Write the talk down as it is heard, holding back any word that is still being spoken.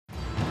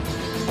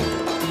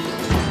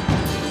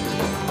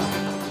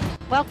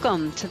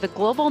Welcome to the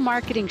Global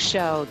Marketing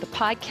Show, the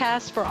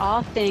podcast for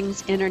all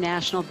things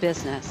international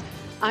business.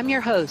 I'm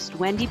your host,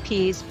 Wendy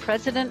Pease,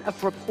 president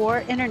of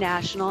Rapport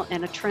International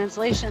and a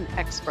translation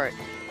expert.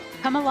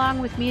 Come along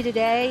with me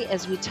today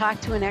as we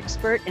talk to an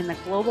expert in the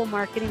global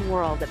marketing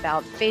world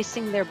about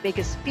facing their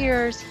biggest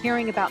fears,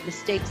 hearing about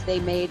mistakes they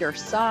made or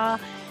saw,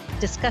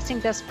 discussing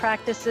best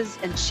practices,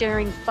 and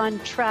sharing fun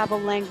travel,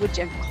 language,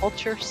 and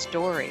culture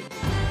stories.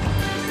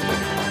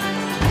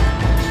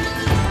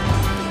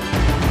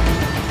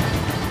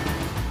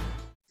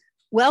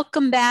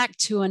 Welcome back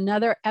to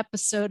another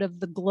episode of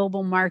the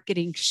Global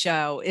Marketing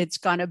Show. It's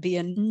going to be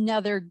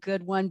another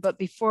good one. But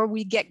before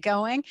we get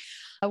going,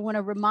 I want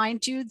to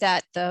remind you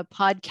that the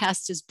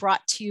podcast is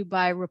brought to you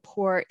by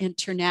Rapport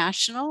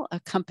International, a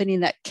company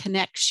that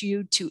connects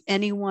you to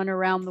anyone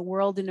around the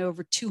world in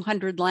over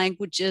 200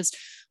 languages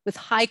with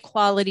high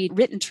quality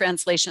written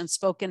translation,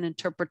 spoken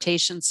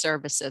interpretation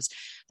services.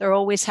 They're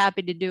always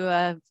happy to do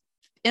a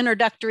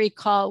introductory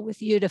call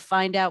with you to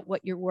find out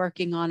what you're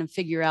working on and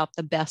figure out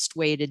the best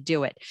way to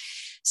do it.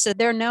 So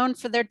they're known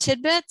for their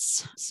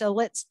tidbits. So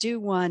let's do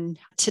one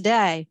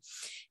today.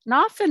 And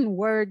often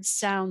words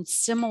sound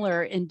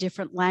similar in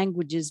different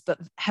languages, but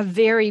have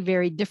very,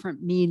 very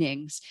different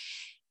meanings.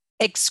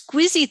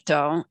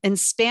 Exquisito in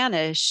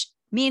Spanish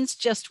means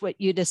just what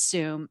you'd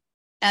assume.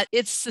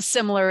 It's as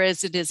similar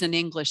as it is in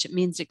English. It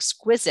means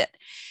exquisite.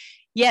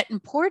 Yet in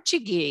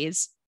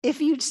Portuguese, if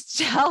you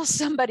tell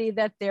somebody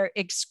that they're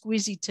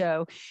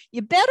exquisito,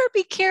 you better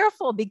be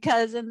careful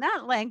because in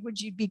that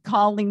language, you'd be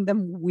calling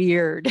them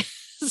weird.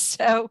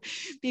 So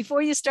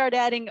before you start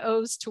adding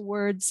O's to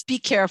words, be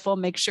careful,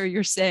 make sure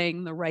you're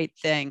saying the right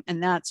thing.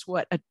 And that's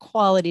what a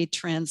quality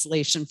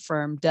translation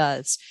firm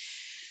does.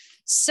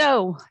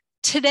 So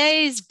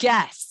today's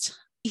guest,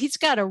 he's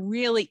got a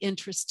really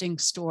interesting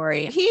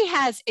story. He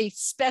has a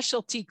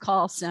specialty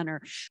call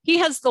center. He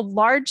has the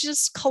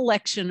largest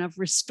collection of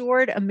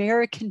restored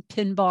American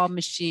pinball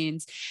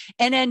machines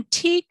and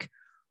antique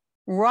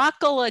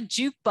Rockala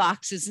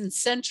jukeboxes in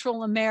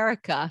Central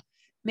America,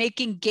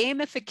 making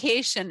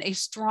gamification a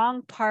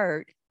strong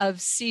part of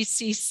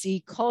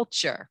CCC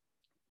culture.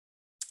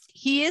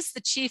 He is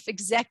the chief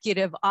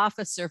executive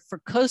officer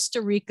for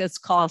Costa Rica's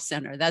call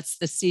center. That's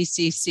the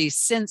CCC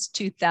since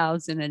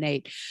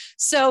 2008.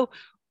 So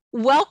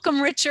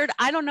welcome, Richard.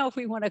 I don't know if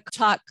we want to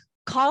talk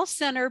call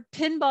center,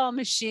 pinball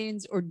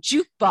machines, or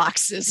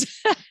jukeboxes.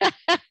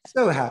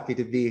 So happy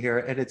to be here.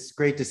 And it's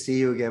great to see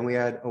you again. We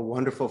had a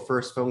wonderful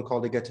first phone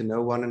call to get to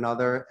know one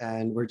another,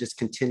 and we're just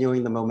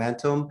continuing the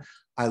momentum.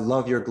 I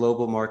love your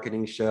global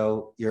marketing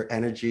show. Your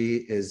energy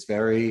is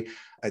very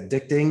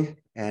addicting,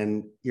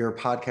 and your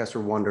podcasts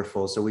are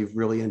wonderful. So we've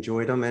really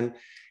enjoyed them. And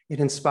it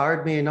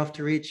inspired me enough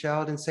to reach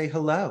out and say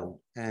hello.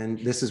 And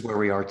this is where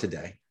we are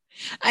today.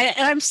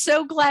 I'm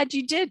so glad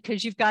you did,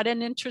 because you've got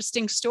an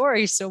interesting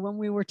story. So when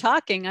we were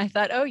talking, I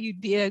thought, oh,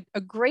 you'd be a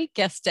great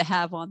guest to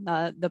have on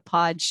the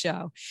pod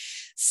show.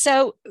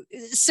 So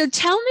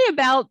tell me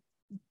about,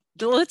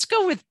 let's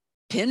go with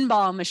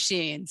pinball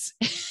machines.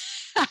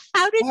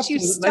 How did you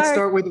start? Let's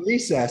start with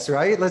recess,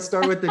 right? Let's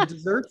start with the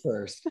dessert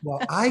first.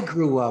 Well, I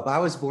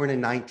was born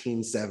in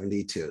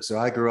 1972. So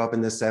I grew up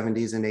in the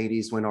 70s and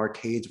 80s when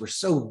arcades were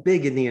so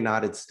big in the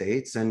United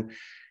States. And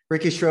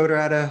Ricky Schroeder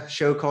had a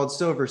show called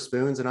Silver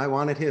Spoons, and I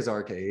wanted his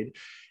arcade.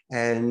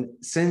 And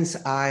since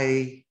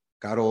I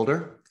got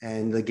older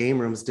and the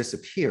game rooms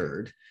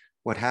disappeared,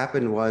 what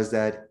happened was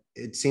that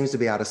it seems to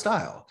be out of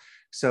style.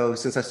 So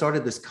since I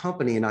started this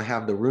company and I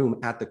have the room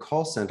at the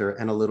call center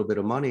and a little bit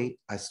of money,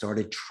 I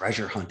started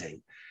treasure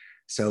hunting.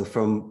 So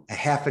from a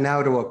half an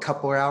hour to a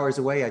couple of hours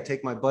away, I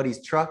take my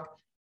buddy's truck,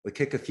 we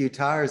kick a few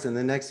tires, and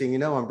the next thing you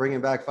know, I'm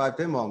bringing back 5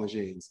 pinball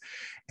machines.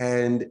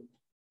 And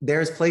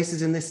there's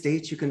places in the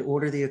States you can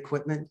order the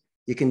equipment,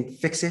 you can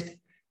fix it.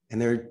 And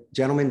there are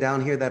gentlemen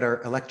down here that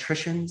are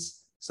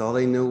electricians. So all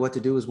they know what to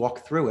do is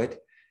walk through it.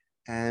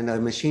 And a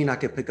machine I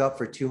could pick up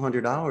for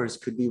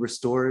 $200 could be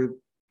restored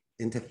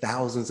into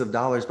thousands of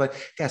dollars. But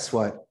guess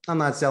what? I'm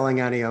not selling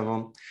any of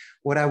them.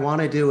 What I want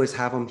to do is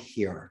have them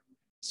here.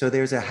 So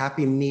there's a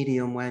happy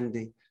medium,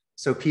 Wendy.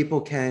 So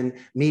people can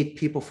meet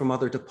people from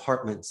other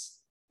departments.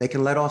 They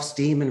can let off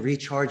steam and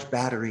recharge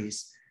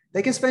batteries.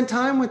 They can spend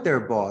time with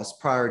their boss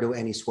prior to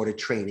any sort of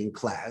training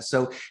class.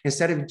 So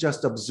instead of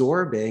just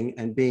absorbing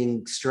and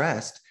being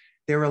stressed,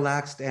 they're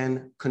relaxed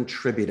and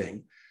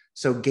contributing.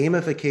 So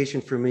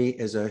gamification for me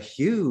is a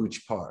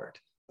huge part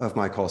of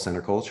my call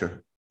center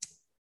culture.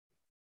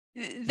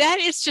 That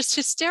is just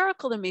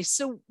hysterical to me.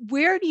 So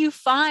where do you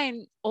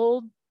find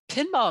old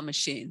pinball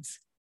machines?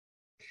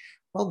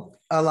 Well,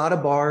 a lot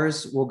of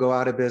bars will go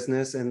out of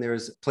business, and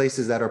there's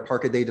places that are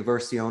Parque de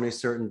Diversiones,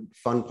 certain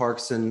fun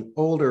parks and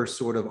older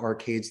sort of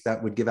arcades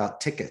that would give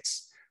out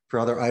tickets for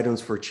other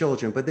items for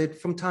children.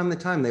 But from time to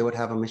time, they would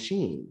have a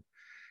machine.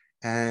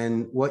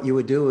 And what you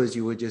would do is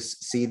you would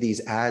just see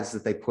these ads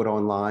that they put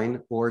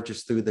online, or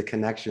just through the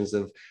connections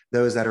of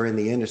those that are in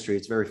the industry.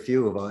 It's very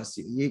few of us.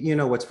 You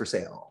know what's for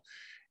sale.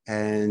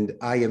 And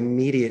I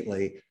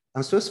immediately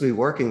I'm supposed to be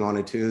working on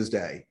a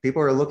Tuesday.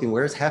 People are looking,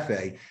 where's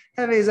Hefe?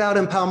 Hefe's out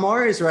in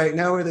Palmares right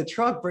now with a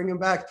truck, bringing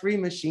back 3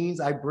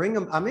 machines. I bring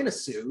them, I'm in a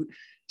suit,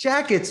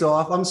 jacket's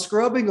off. I'm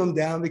scrubbing them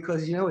down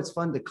because, it's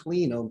fun to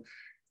clean them.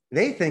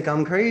 They think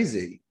I'm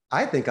crazy.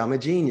 I think I'm a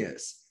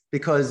genius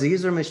because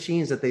these are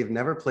machines that they've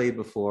never played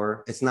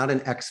before. It's not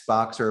an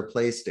Xbox or a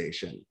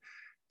PlayStation.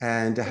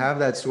 And to have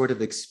that sort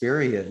of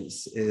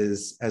experience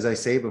is, as I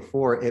say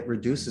before, it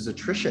reduces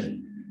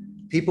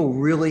attrition. People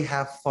really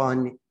have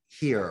fun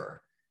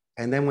here.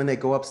 And then when they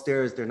go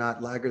upstairs, they're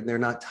not laggard, they're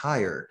not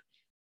tired.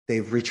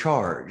 They've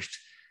recharged.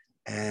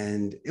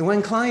 And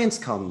when clients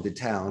come to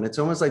town, it's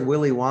almost like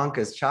Willy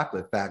Wonka's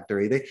chocolate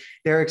factory.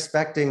 They're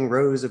expecting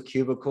rows of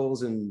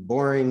cubicles and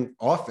boring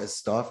office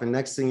stuff. And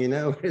next thing you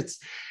know, it's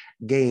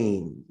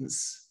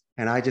games.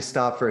 And I just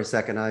stop for a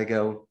second. I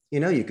go,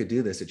 you could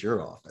do this at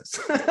your office.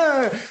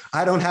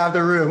 I don't have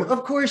the room.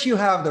 Of course you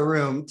have the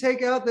room.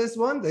 Take out this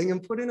one thing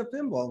and put in a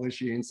pinball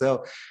machine.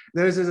 So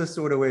those are the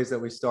sort of ways that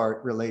we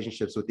start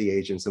relationships with the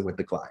agents and with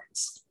the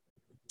clients.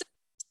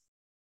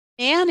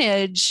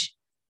 Manage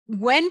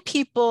when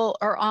people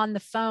are on the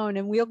phone,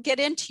 and we'll get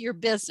into your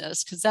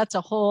business because that's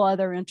a whole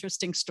other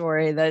interesting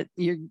story that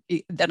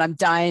I'm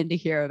dying to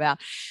hear about.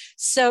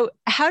 So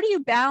how do you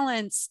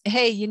balance,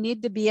 hey, you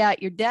need to be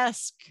at your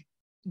desk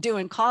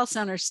doing call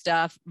center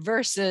stuff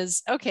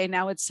versus, okay,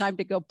 now it's time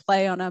to go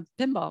play on a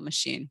pinball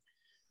machine?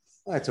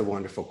 That's a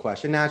wonderful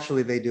question.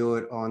 Naturally, they do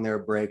it on their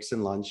breaks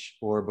and lunch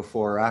or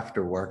before or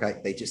after work.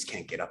 They just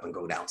can't get up and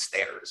go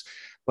downstairs.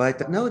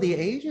 But no, the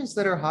agents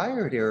that are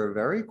hired here are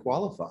very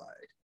qualified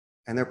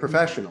and they're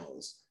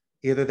professionals.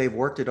 Either they've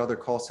worked at other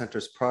call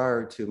centers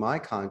prior to my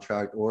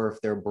contract, or if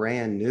they're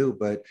brand new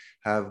but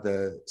have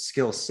the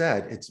skill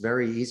set, it's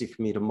very easy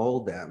for me to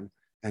mold them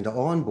and to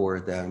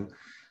onboard them.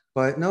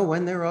 But no,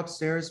 when they're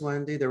upstairs,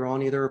 Wendy, they're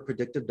on either a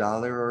predictive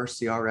dialer or a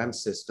CRM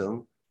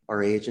system.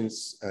 Our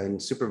agents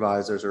and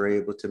supervisors are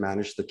able to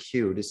manage the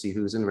queue to see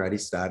who's in ready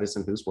status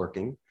and who's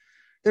working.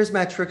 There's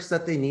metrics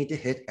that they need to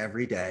hit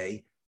every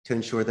day to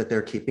ensure that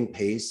they're keeping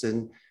pace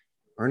and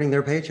earning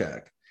their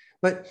paycheck.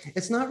 But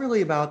it's not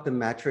really about the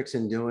metrics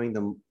and doing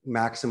the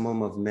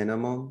maximum of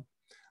minimum.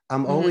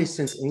 I'm always,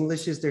 since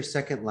English is their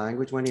second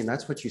language, Wendy, and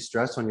that's what you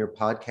stress on your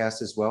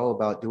podcast as well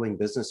about doing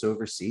business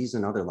overseas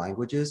in other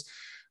languages.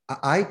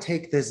 I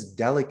take this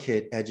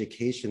delicate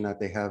education that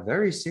they have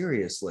very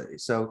seriously.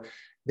 So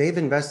they've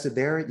invested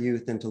their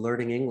youth into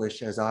learning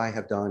English as I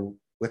have done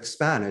with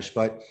Spanish,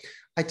 but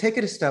I take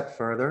it a step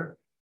further.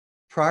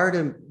 Prior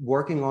to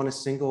working on a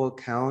single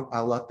account,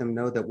 I'll let them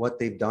know that what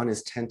they've done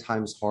is 10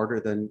 times harder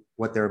than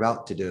what they're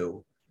about to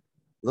do.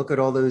 Look at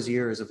all those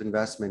years of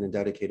investment and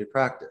dedicated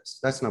practice.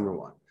 That's number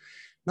one.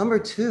 Number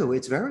two,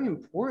 it's very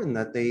important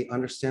that they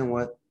understand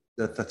what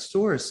the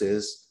thesaurus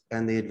is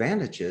and the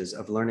advantages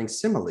of learning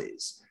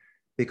similes,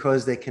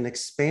 because they can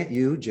expand.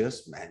 You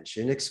just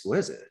mentioned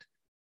exquisite.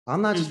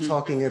 I'm not just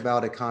talking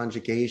about a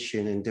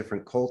conjugation in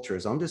different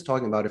cultures. I'm just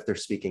talking about if they're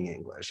speaking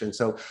English. And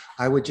so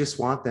I would just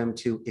want them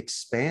to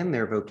expand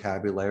their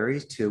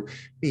vocabulary to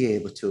be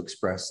able to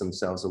express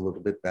themselves a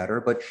little bit better.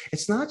 But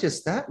it's not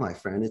just that, my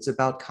friend. It's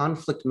about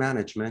conflict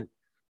management.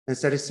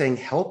 Instead of saying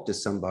help to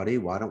somebody,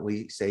 why don't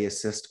we say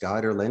assist,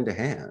 guide, or lend a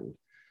hand?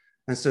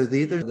 And so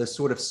these are the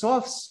sort of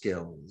soft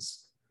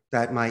skills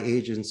that my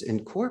agents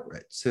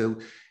incorporate to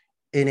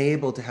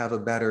enable to have a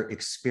better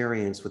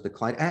experience with the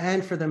client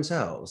and for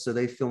themselves, so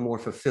they feel more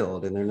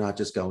fulfilled and they're not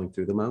just going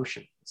through the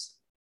motions.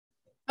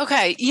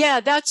 Okay, yeah,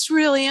 that's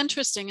really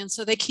interesting. And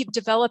so they keep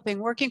developing,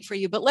 working for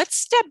you. But let's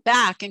step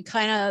back and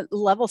kind of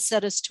level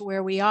set as to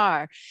where we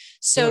are.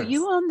 So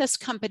you own this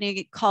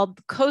company called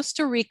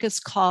Costa Rica's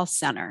Call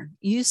Center.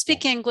 You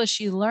speak English,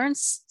 you learn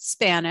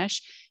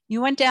Spanish,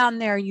 you went down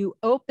there, you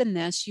opened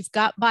this, you've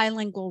got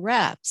bilingual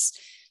reps.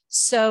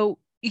 So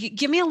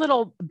give me a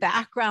little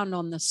background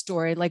on the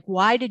story. Like,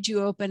 why did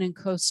you open in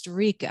Costa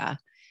Rica?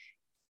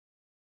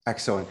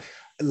 Excellent.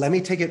 Let me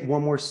take it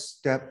one more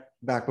step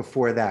back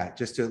before that,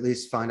 just to at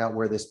least find out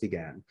where this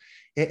began.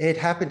 It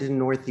happened in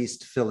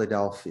Northeast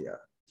Philadelphia,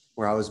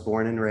 where I was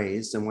born and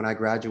raised. And when I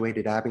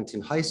graduated Abington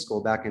High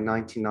School back in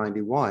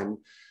 1991,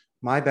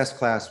 my best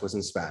class was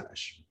in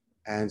Spanish.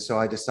 And so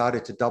I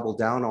decided to double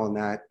down on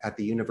that at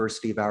the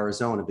University of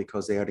Arizona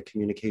because they had a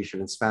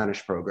communication in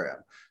Spanish program.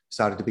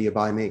 Decided to be a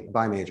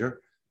bi major,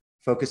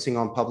 focusing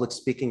on public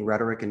speaking,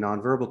 rhetoric, and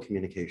nonverbal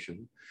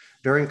communication.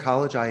 During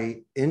college,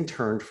 I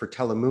interned for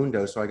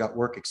Telemundo, so I got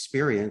work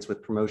experience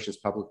with promotions,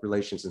 public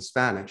relations, and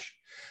Spanish.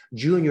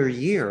 Junior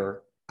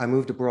year, I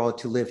moved abroad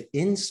to live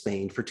in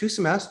Spain for 2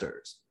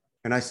 semesters,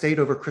 and I stayed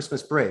over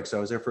Christmas break, so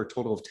I was there for a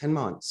total of 10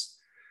 months.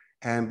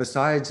 And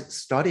besides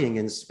studying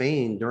in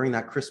Spain during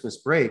that Christmas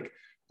break,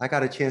 I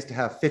got a chance to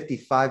have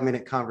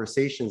 55-minute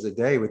conversations a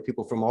day with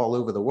people from all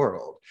over the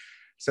world.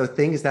 So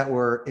things that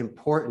were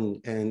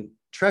important and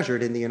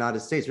treasured in the United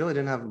States really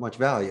didn't have much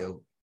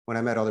value when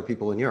I met other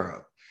people in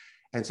Europe.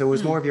 And so it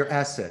was more of your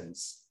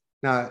essence,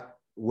 not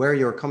where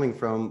you're coming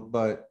from,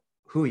 but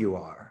who you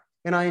are.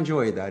 And I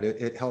enjoyed that.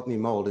 It helped me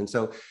mold. And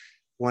so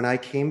when I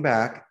came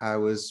back, I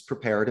was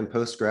prepared. In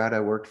post-grad, I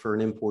worked for an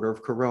importer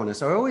of Corona.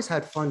 So I always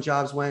had fun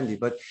jobs, Wendy,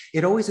 but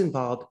it always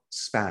involved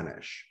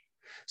Spanish.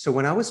 So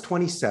when I was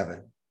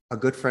 27, a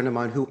good friend of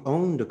mine who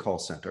owned a call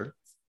center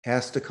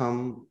asked to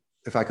come,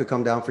 if I could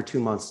come down for 2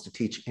 months to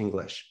teach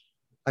English.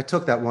 I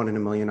took that 1 in a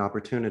million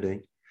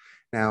opportunity.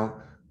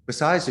 Now,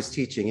 besides just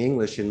teaching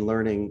English and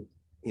learning,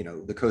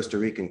 the Costa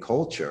Rican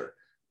culture,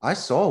 I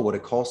saw what a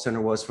call center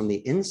was from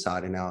the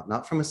inside and out,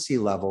 not from a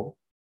C-level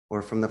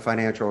or from the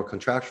financial or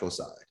contractual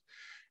side.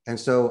 And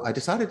so I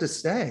decided to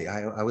stay.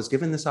 I was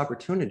given this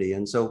opportunity.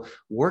 And so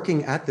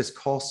working at this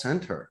call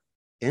center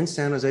in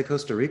San Jose,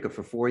 Costa Rica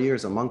for 4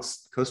 years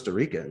amongst Costa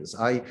Ricans,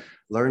 I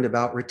learned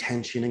about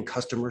retention and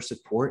customer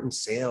support and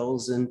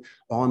sales and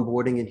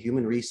onboarding and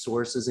human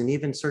resources and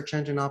even search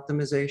engine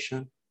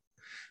optimization.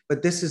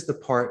 But this is the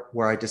part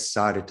where I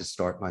decided to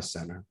start my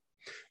center.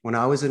 When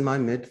I was in my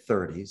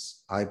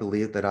mid-30s, I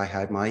believed that I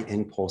had my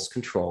impulse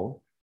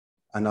control,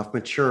 enough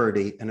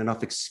maturity, and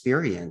enough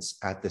experience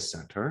at the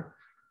center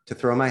to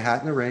throw my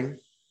hat in the ring.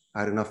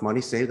 I had enough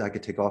money saved. I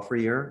could take off for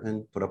a year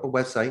and put up a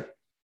website.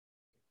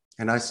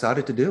 And I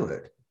decided to do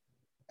it.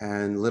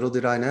 And little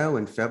did I know,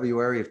 in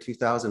February of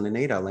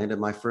 2008, I landed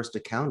my first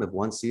account of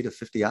 1 seat of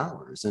 50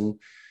 hours. And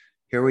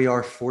here we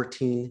are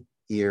 14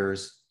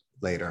 years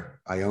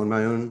later. I own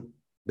my own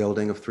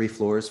building of 3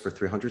 floors for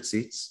 300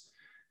 seats.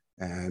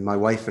 And my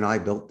wife and I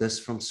built this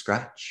from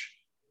scratch.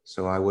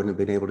 So I wouldn't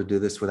have been able to do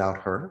this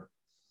without her.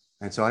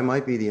 And so I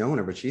might be the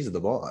owner, but she's the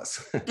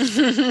boss.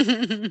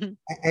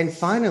 And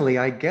finally,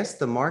 I guess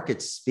the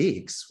market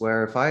speaks,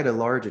 where if I had a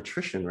large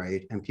attrition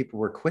rate and people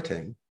were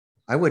quitting,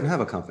 I wouldn't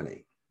have a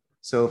company.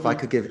 So if I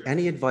could give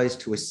any advice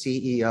to a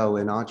CEO,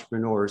 an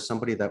entrepreneur,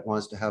 somebody that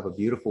wants to have a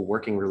beautiful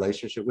working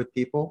relationship with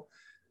people,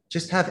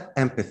 just have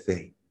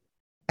empathy.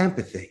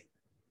 Empathy.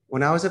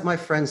 When I was at my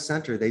friend's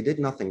center, they did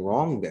nothing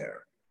wrong there.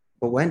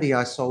 But Wendy,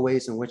 I saw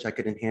ways in which I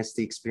could enhance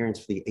the experience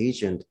for the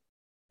agent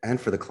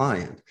and for the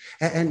client.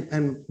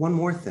 And one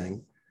more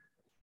thing,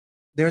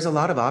 there's a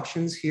lot of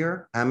options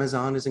here.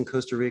 Amazon is in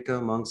Costa Rica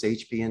amongst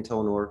HP,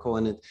 Intel, and Oracle.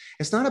 And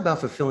it's not about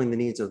fulfilling the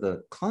needs of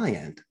the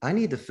client. I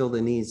need to fill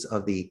the needs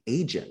of the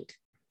agent.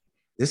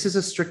 This is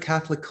a strict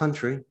Catholic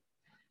country.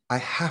 I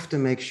have to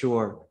make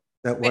sure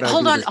that what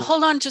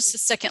hold on just a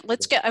second.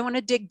 I want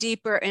to dig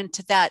deeper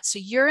into that. So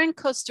you're in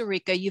Costa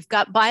Rica, you've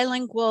got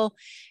bilingual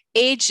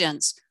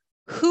agents.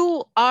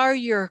 Who are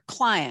your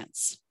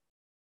clients?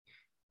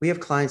 We have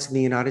clients in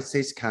the United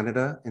States,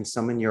 Canada, and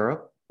some in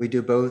Europe. We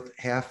do both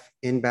half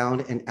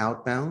inbound and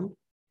outbound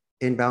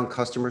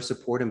customer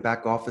support and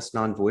back office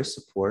non-voice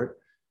support.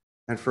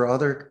 And for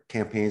other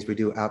campaigns, we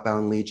do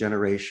outbound lead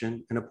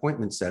generation and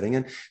appointment setting.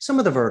 And some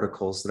of the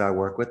verticals that I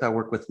work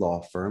with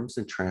law firms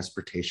and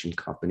transportation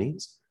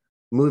companies,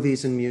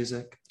 movies and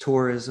music,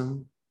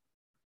 tourism,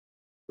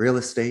 real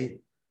estate.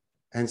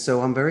 And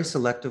so I'm very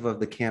selective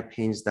of the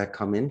campaigns that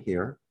come in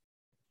here.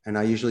 And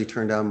I usually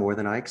turn down more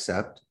than I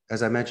accept.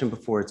 As I mentioned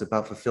before, it's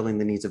about fulfilling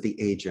the needs of the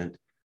agent,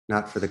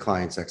 not for the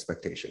client's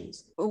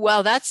expectations.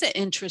 Well, that's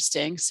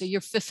interesting. So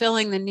you're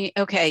fulfilling the need.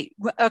 Okay.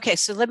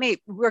 So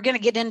we're going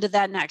to get into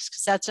that next,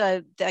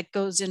 because that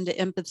goes into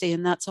empathy,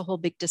 and that's a whole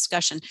big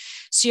discussion.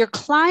 So your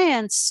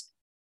clients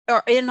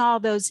are in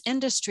all those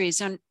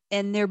industries,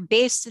 and they're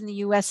based in the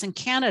US and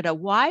Canada.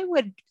 Why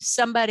would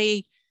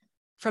somebody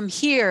from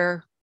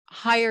here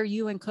hire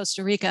you in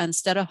Costa Rica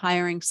instead of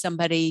hiring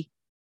somebody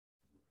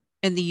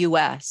in the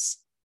US?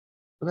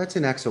 Well, that's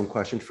an excellent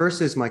question.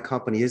 First is, my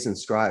company is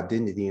inscribed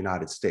into the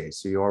United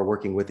States. So you are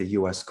working with a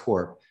US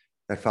corp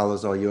that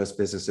follows all US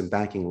business and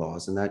banking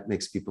laws, and that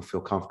makes people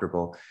feel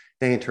comfortable.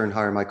 They in turn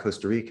hire my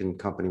Costa Rican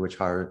company, which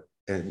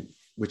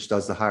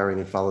does the hiring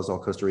and follows all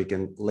Costa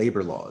Rican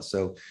labor laws.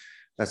 So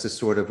that's the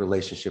sort of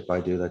relationship I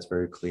do that's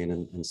very clean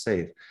and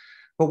safe.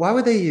 But why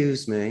would they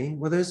use me?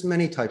 Well, there's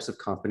many types of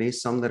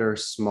companies, some that are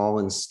small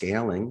and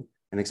scaling,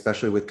 and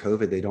especially with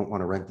COVID, they don't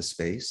want to rent the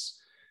space.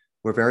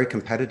 We're very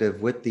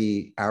competitive with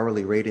the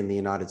hourly rate in the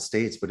United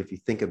States, but if you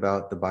think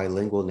about the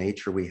bilingual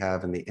nature we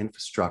have and the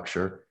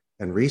infrastructure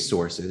and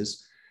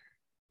resources,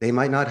 they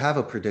might not have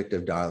a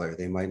predictive dialer.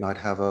 They might not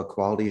have a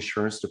quality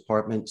assurance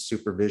department,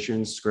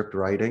 supervision, script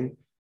writing,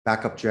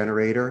 backup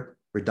generator,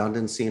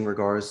 redundancy in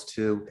regards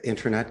to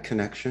internet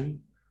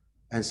connection.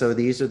 And so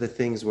these are the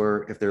things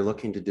where if they're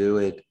looking to do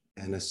it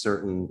in a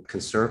certain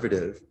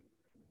conservative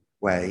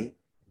way,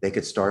 they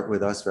could start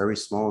with us very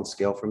small and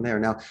scale from there.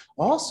 Now,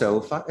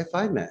 also, if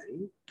I may,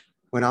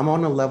 when I'm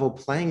on a level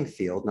playing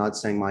field, not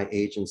saying my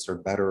agents are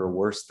better or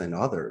worse than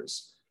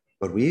others,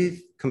 but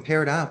we've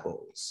compared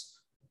apples.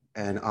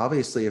 And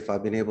obviously, if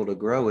I've been able to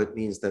grow, it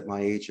means that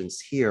my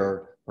agents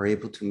here are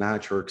able to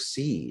match or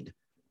exceed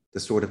the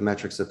sort of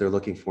metrics that they're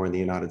looking for in the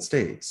United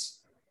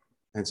States.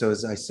 And so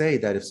as I say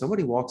that, if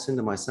somebody walks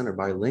into my center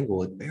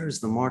bilingual, it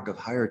bears the mark of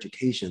higher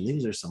education.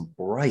 These are some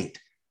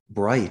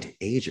bright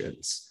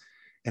agents.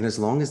 And as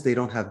long as they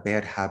don't have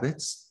bad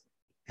habits,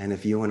 and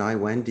if you and I,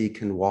 Wendy,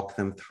 can walk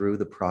them through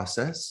the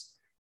process,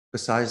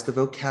 besides the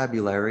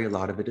vocabulary, a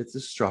lot of it is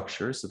the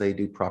structure, so they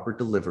do proper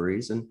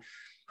deliveries. And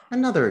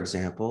another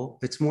example,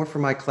 it's more for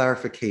my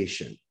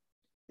clarification.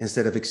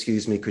 instead of,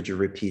 excuse me, could you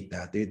repeat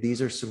that?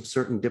 These are some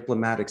certain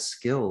diplomatic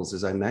skills,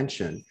 as I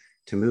mentioned,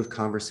 to move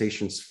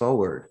conversations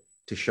forward,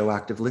 to show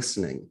active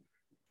listening.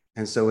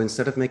 And so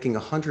instead of making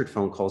 100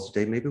 phone calls a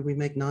day, maybe we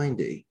make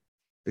 90,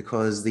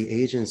 because the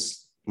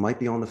agents might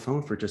be on the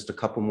phone for just a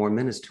couple more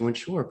minutes to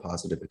ensure a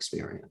positive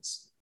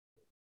experience.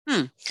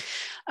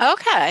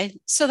 Okay.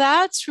 So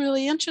that's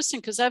really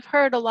interesting, because I've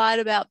heard a lot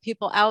about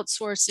people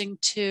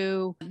outsourcing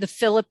to the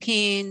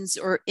Philippines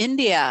or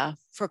India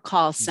for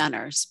call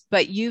centers,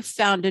 but you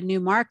found a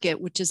new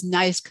market, which is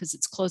nice because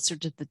it's closer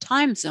to the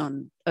time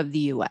zone of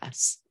the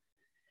US.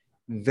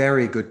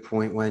 Very good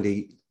point,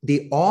 Wendy.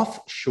 The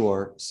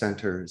offshore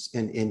centers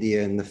in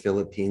India and the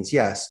Philippines,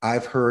 yes,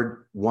 I've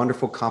heard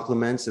wonderful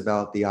compliments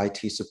about the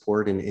IT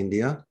support in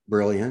India,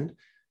 brilliant,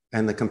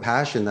 and the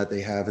compassion that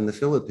they have in the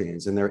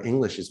Philippines, and their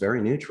English is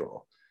very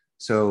neutral.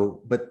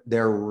 So, but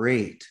their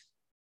rate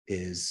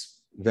is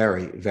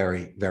very,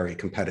 very, very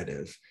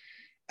competitive.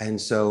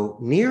 And so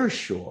near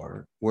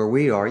shore, where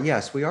we are,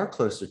 yes, we are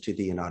closer to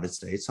the United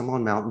States. I'm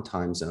on Mountain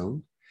Time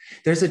Zone.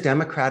 There's a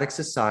democratic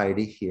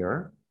society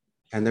here,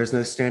 and there's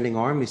no standing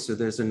army, so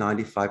there's a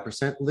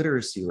 95%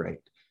 literacy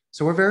rate.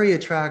 So we're very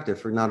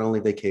attractive for not only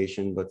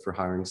vacation, but for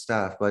hiring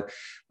staff. But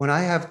when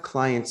I have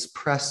clients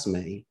press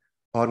me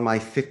on my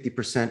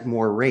 50%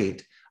 more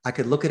rate, I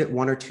could look at it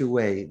one or two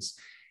ways.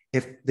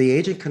 If the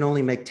agent can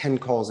only make 10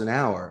 calls an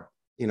hour,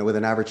 with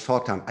an average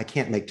talk time, I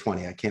can't make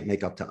 20, I can't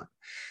make uptime.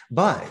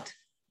 But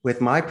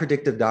with my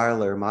predictive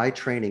dialer, my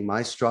training,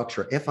 my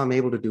structure, if I'm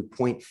able to do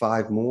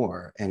 0.5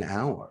 more an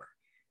hour,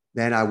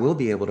 then I will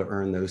be able to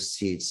earn those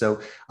seats.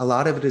 So a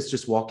lot of it is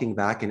just walking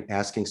back and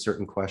asking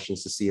certain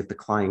questions to see if the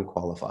client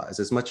qualifies.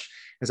 As much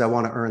as I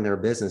want to earn their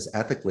business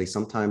ethically,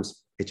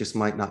 sometimes it just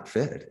might not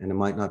fit, and it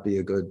might not be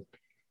a good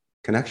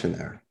connection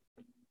there.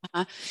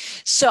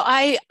 So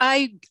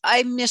I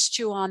missed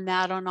you on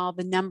that, on all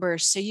the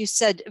numbers. So you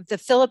said the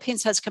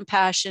Philippines has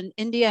compassion,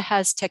 India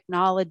has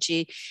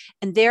technology,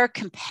 and they're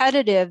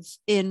competitive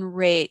in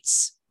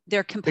rates.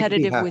 They're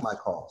competitive with my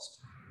cost.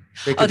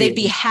 They'd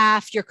be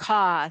half your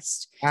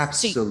cost.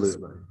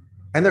 Absolutely.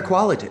 And their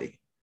quality.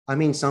 I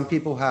mean, some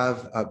people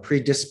have a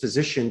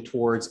predisposition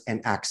towards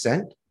an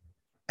accent,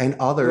 and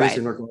others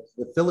in regards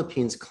to the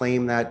Philippines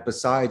claim that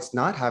besides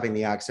not having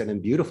the accent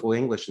and beautiful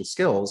English and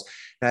skills,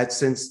 that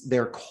since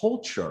their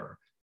culture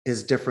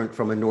is different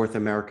from a North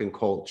American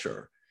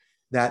culture,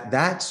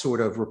 that sort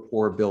of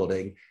rapport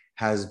building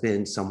has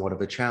been somewhat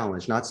of a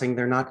challenge. Not saying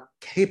they're not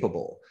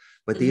capable,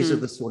 but these are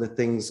the sort of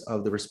things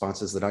of the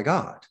responses that I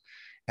got.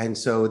 And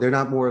so they're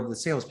not more of the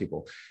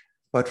salespeople.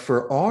 But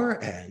for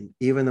our end,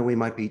 even though we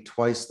might be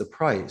twice the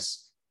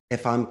price,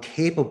 if I'm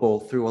capable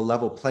through a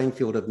level playing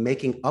field of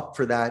making up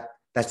for that,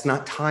 that's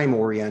not time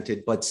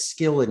oriented, but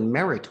skill and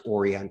merit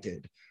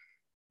oriented.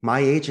 My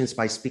agents,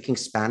 by speaking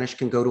Spanish,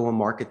 can go to a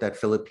market that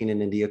Philippines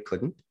and India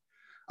couldn't.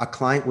 A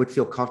client would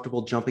feel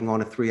comfortable jumping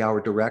on a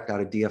 3-hour direct out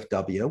of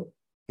DFW,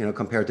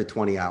 compared to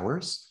 20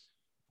 hours.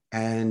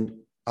 And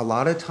a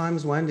lot of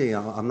times, Wendy,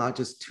 I'm not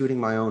just tooting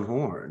my own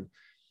horn,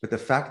 but the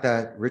fact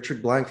that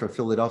Richard Blank from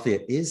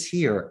Philadelphia is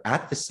here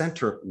at the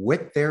center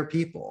with their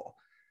people,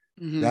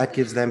 that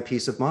gives them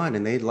peace of mind.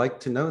 And they'd like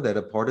to know that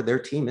a part of their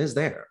team is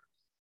there.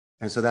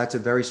 And so that's a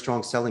very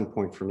strong selling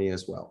point for me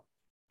as well.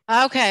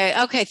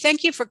 Okay.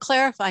 Thank you for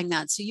clarifying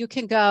that. So you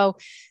can go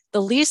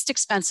the least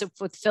expensive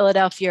with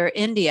Philadelphia or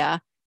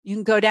India. You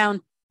can go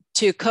down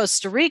to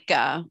Costa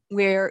Rica,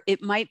 where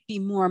it might be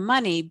more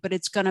money, but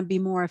it's going to be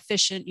more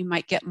efficient. You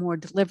might get more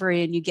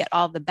delivery and you get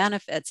all the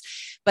benefits,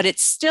 but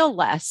it's still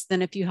less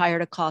than if you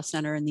hired a call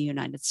center in the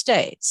United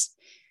States.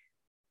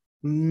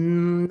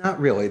 Not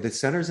really. The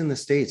centers in the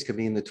States could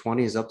be in the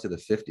 20s up to the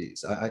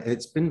 50s.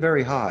 It's been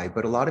very high,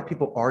 but a lot of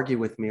people argue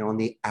with me on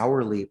the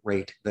hourly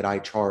rate that I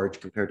charge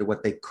compared to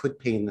what they could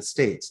pay in the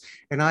States.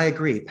 And I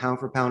agree, pound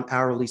for pound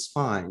hourly is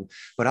fine,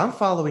 but I'm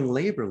following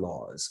labor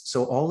laws.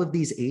 So all of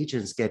these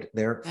agents get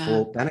their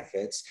full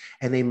benefits,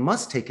 and they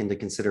must take into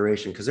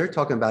consideration, because they're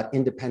talking about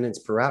independence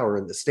per hour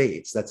in the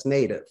States. That's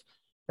native.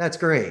 That's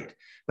great.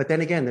 But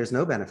then again, there's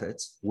no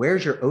benefits.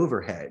 Where's your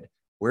overhead?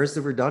 Where's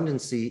the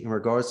redundancy in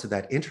regards to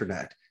that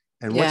internet?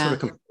 And what sort of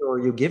computer are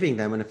you giving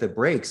them? And if it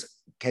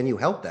breaks, can you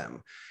help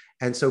them?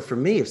 And so for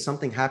me, if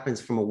something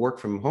happens from a work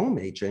from home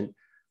agent,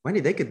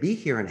 Wendy, they could be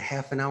here in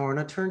half an hour on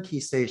a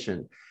turnkey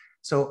station.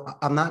 So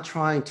I'm not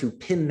trying to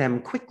pin them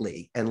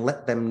quickly and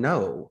let them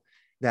know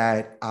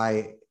that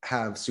I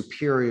have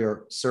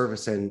superior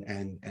service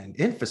and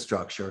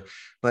infrastructure.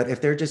 But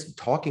if they're just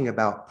talking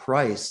about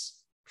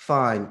price,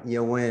 fine,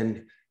 you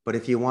win. But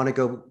if you want to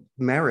go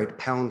merit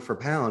pound for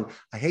pound,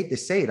 I hate to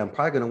say it, I'm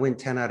probably going to win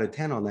 10 out of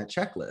 10 on that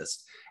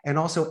checklist, and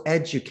also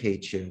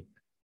educate you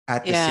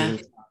at the same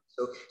time.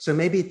 So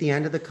maybe at the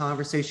end of the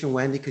conversation,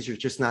 Wendy, because you're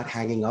just not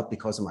hanging up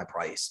because of my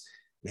price,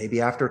 maybe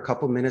after a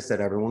couple minutes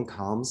that everyone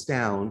calms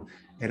down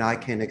and I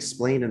can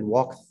explain and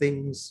walk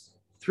things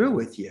through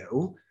with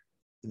you,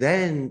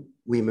 then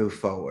we move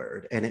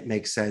forward and it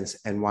makes sense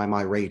and why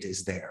my rate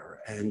is there.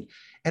 And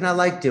I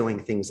like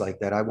doing things like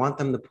that. I want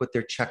them to put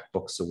their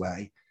checkbooks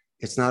away.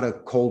 It's not a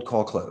cold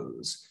call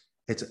close.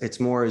 It's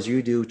more as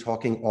you do,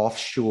 talking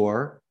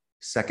offshore,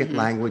 second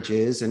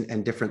languages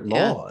and different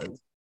laws.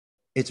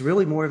 It's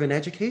really more of an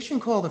education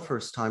call the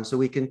first time so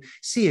we can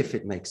see if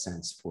it makes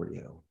sense for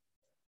you.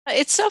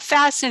 It's so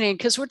fascinating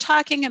because we're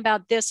talking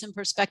about this in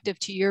perspective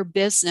to your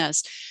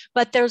business,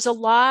 but there's a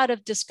lot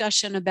of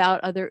discussion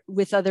about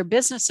with other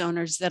business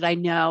owners that I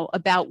know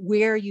about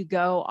where you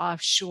go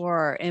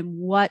offshore and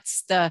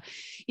what's the,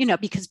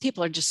 because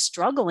people are just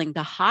struggling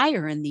to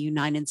hire in the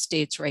United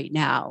States right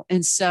now.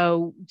 And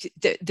so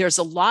there's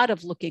a lot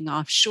of looking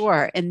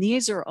offshore. And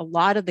these are a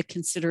lot of the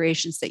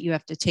considerations that you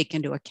have to take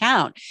into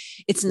account.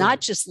 It's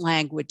not just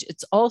language,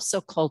 it's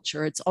also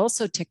culture, it's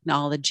also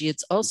technology,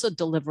 it's also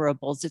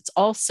deliverables, it's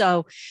also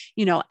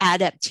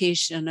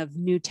adaptation of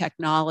new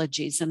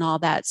technologies and all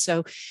that.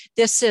 So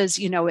this is,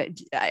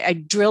 I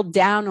drilled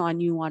down on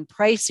you on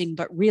pricing,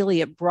 but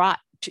really it brought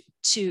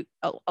to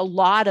a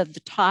lot of the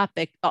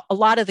topic, a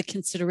lot of the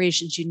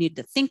considerations you need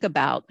to think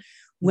about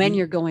when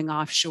you're going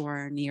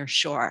offshore or near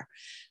shore.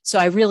 So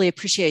I really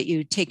appreciate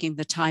you taking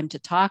the time to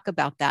talk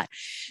about that.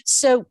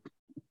 So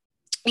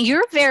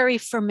you're very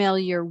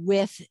familiar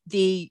with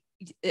the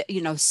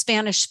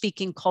Spanish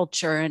speaking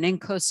culture and in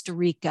Costa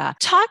Rica.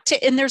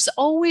 And there's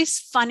always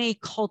funny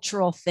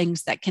cultural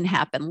things that can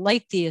happen,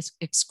 like the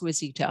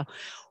Exquisito.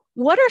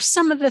 What are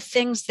some of the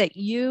things that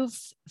you've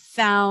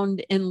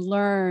found and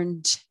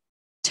learned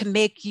to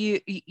make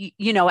you,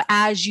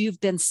 as you've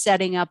been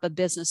setting up a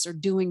business or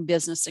doing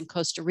business in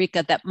Costa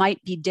Rica that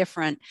might be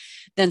different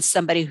than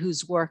somebody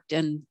who's worked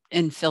in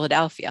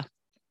Philadelphia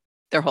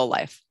their whole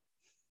life?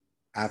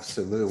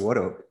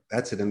 Absolutely.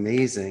 That's an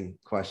amazing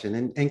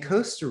question. In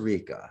Costa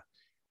Rica,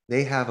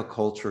 they have a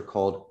culture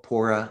called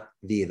pura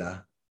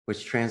vida,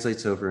 which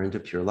translates over into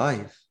pure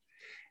life.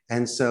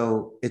 And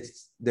so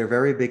they're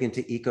very big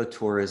into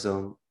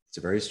ecotourism. It's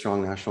a very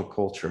strong national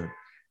culture.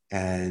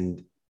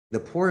 And the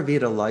pura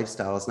vida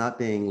lifestyle is not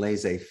being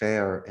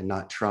laissez-faire and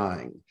not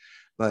trying,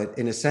 but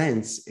in a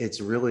sense,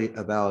 it's really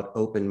about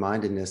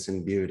open-mindedness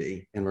and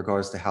beauty in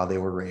regards to how they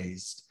were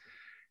raised.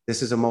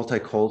 This is a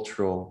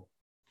multicultural,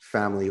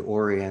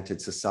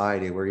 family-oriented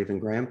society where even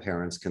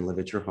grandparents can live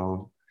at your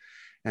home.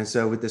 And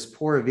so with this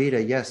pura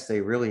vida, yes, they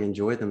really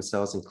enjoy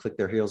themselves and click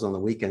their heels on the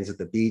weekends at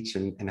the beach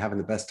and having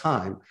the best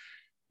time.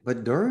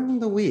 But during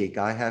the week,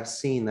 I have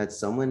seen that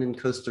someone in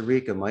Costa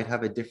Rica might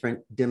have a different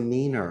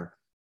demeanor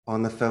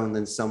on the phone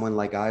than someone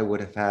like I would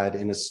have had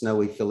in a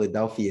snowy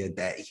Philadelphia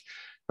day,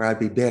 where I'd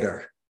be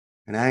bitter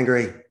and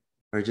angry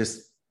or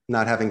just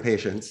not having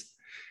patience.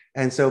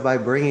 And so by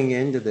bringing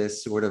into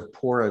this sort of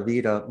pura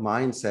vida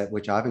mindset,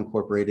 which I've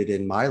incorporated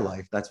in my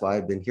life, that's why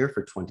I've been here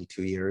for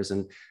 22 years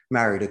and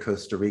married a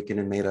Costa Rican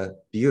and made a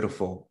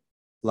beautiful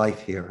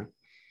life here,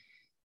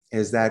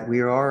 is that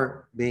we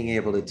are being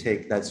able to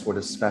take that sort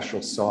of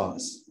special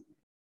sauce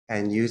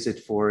and use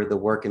it for the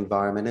work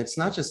environment. It's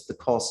not just the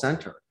call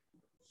center.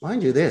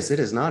 Mind you this, it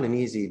is not an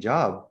easy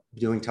job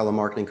doing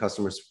telemarketing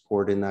customer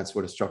support in that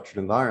sort of structured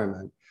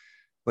environment.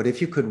 But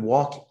if you could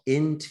walk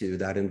into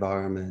that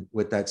environment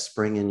with that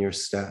spring in your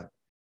step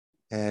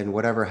and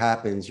whatever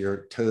happens,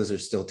 your toes are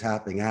still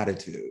tapping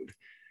attitude,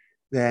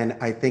 then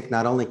I think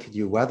not only could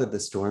you weather the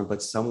storm,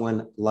 but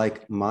someone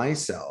like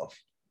myself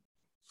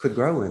could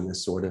grow in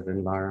this sort of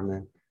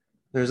environment.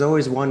 There's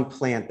always one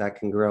plant that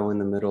can grow in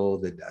the middle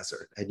of the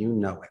desert, and you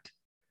know it.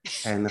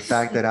 And the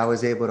fact that I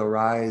was able to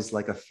rise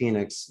like a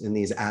phoenix in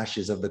these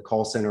ashes of the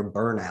call center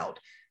burnout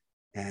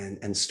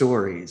and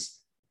stories,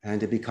 and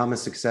to become a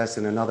success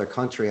in another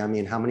country, I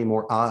mean, how many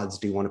more odds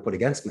do you want to put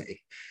against me?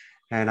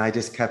 And I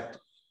just kept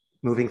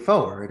moving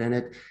forward. And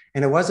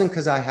it wasn't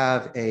because I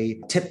have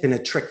a tip and a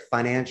trick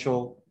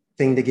financial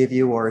thing to give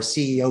you or a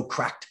CEO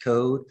cracked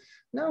code.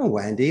 No,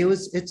 Wendy,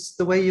 it's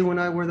the way you and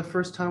I were the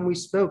first time we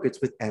spoke.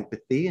 It's with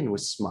empathy and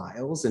with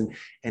smiles and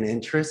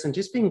interest and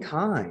just being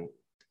kind.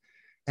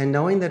 And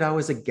knowing that I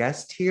was a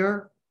guest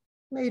here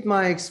made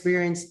my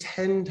experience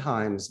 10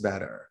 times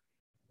better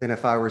than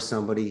if I were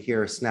somebody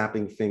here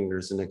snapping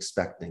fingers and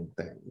expecting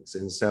things.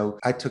 And so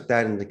I took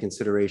that into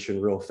consideration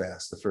real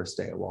fast the first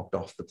day I walked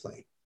off the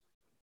plane.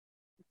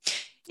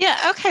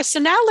 Yeah. Okay. So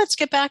now let's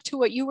get back to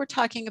what you were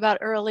talking about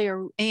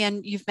earlier,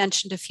 and you've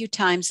mentioned a few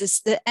times,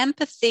 is the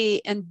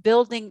empathy and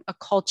building a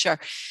culture.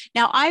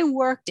 Now, I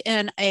worked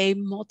in a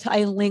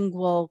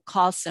multilingual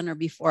call center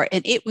before,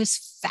 and it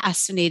was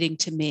fascinating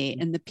to me.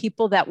 And the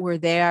people that were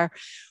there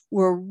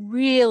were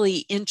really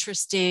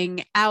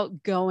interesting,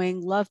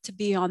 outgoing, loved to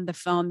be on the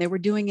phone. They were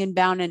doing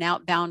inbound and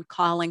outbound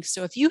calling.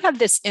 So if you have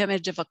this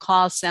image of a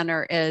call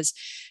center as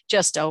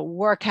just a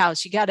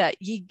workhouse, you got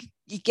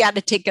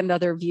to take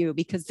another view,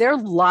 because they're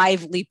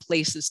lively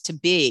places to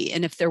be.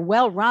 And if they're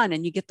well run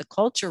and you get the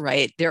culture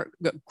right, they're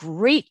a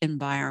great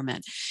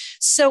environment.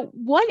 So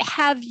what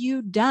have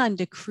you done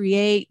to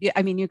create?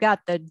 I mean, you got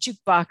the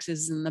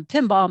jukeboxes and the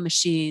pinball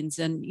machines,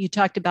 and you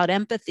talked about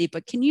empathy,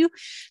 but can you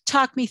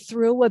talk me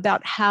through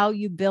about how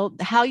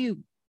you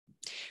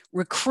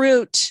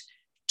recruit,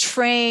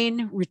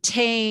 train,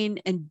 retain,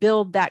 and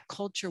build that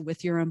culture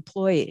with your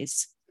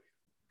employees?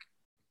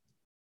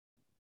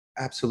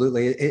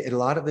 Absolutely. A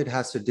lot of it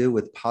has to do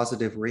with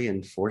positive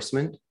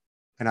reinforcement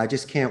And I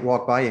just can't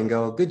walk by and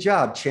go, good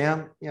job,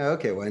 champ. Yeah,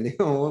 okay, Wendy,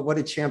 what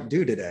did champ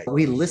do today?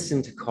 We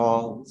listen to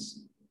calls,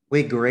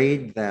 we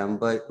grade them,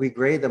 but we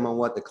grade them on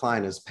what the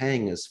client is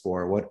paying us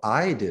for. What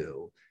I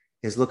do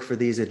is look for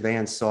these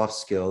advanced soft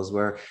skills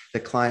where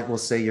the client will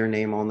say your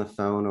name on the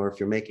phone, or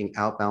if you're making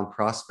outbound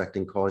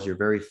prospecting calls, you're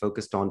very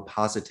focused on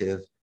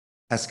positive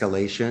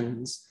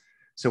escalations.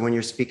 So when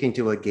you're speaking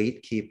to a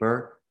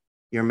gatekeeper,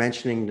 you're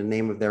mentioning the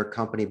name of their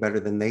company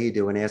better than they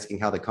do and asking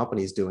how the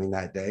company's doing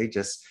that day,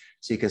 just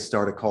so you can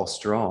start a call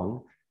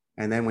strong.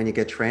 And then when you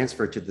get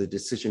transferred to the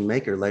decision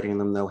maker, letting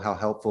them know how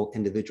helpful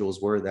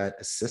individuals were that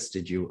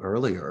assisted you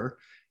earlier.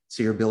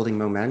 So you're building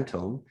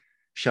momentum,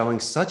 showing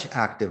such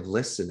active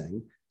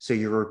listening. So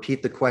you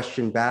repeat the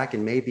question back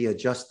and maybe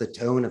adjust the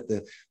tone if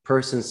the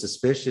person's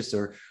suspicious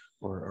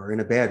or in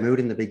a bad mood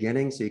in the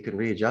beginning, so you can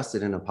readjust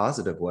it in a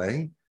positive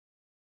way.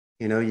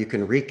 You know, you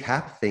can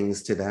recap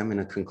things to them in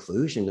a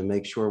conclusion to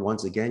make sure,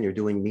 once again, you're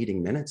doing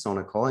meeting minutes on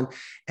a call,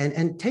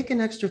 and take an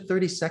extra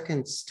 30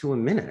 seconds to a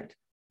minute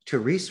to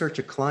research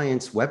a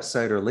client's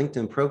website or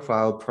LinkedIn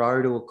profile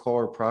prior to a call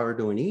or prior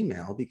to an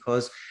email,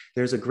 because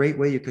there's a great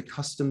way you could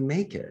custom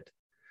make it.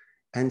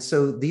 And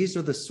so these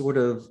are the sort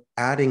of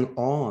adding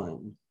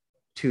on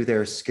to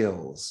their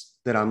skills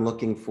that I'm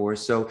looking for.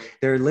 So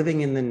they're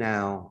living in the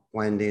now,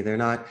 Wendy. They're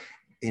not,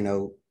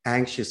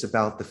 anxious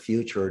about the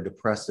future or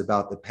depressed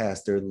about the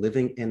past. They're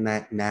living in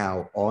that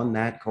now, on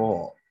that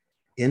call,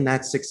 in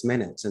that 6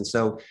 minutes. And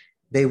so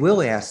they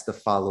will ask the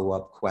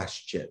follow-up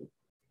question.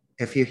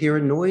 If you hear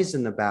a noise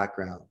in the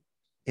background,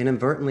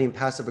 inadvertently and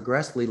passive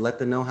aggressively, let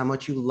them know how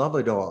much you love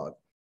a dog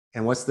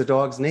and what's the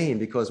dog's name,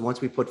 because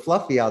once we put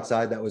Fluffy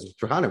outside, that was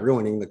kind of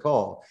ruining the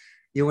call.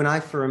 You and I,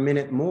 for a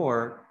minute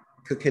more,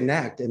 could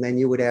connect. And then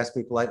you would ask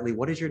me politely,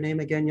 what is your name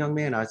again, young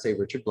man? I'd say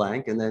Richard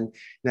Blank. And then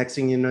next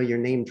thing you know, your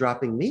name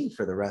dropping me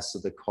for the rest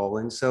of the call.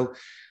 And so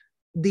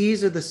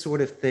these are the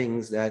sort of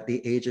things that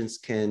the agents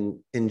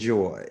can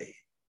enjoy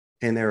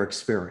in their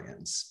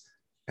experience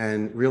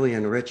and really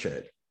enrich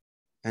it.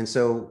 And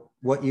so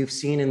what you've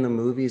seen in the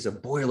movies, a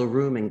boiler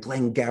room and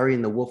Glengarry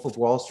and the Wolf of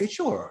Wall Street,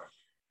 sure,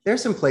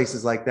 there's some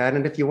places like that.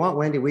 And if you want,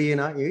 Wendy, you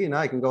and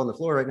I can go on the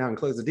floor right now and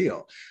close the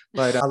deal.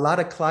 But a lot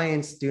of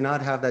clients do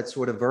not have that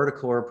sort of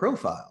vertical or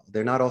profile.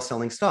 They're not all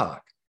selling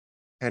stock.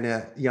 And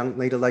a young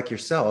lady like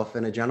yourself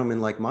and a gentleman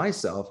like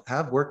myself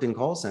have worked in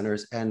call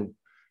centers, and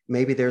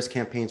maybe there's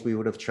campaigns we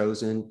would have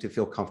chosen to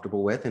feel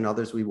comfortable with, and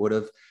others we would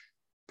have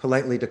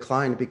politely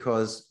declined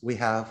because we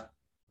have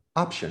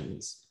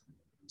options.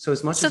 So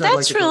as much as I'd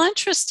like to that's real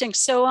interesting.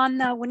 So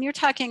when you're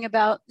talking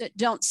about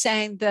don't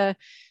saying the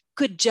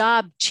good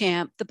job,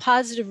 champ, the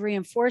positive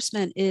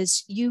reinforcement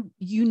is you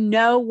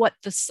know what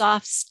the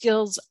soft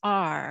skills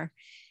are.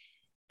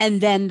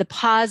 And then the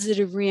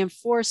positive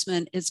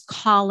reinforcement is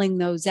calling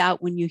those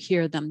out when you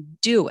hear them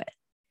do it.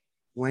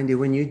 Wendy,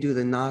 when you do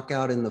the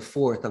knockout in the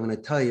fourth, I'm going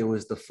to tell you it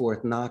was the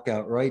fourth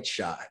knockout right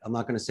shot. I'm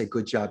not going to say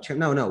good job, champ.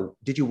 No.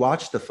 Did you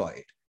watch the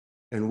fight?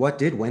 And what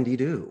did Wendy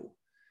do?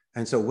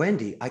 And so,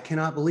 Wendy, I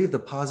cannot believe the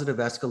positive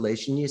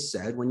escalation you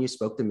said when you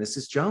spoke to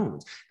Mrs.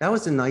 Jones. That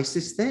was the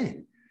nicest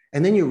thing.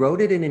 And then you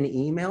wrote it in an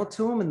email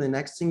to him. And the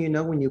next thing you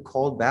know, when you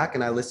called back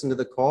and I listened to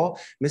the call,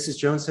 Mrs.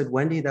 Jones said,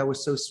 Wendy, that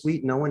was so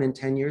sweet. No one in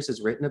 10 years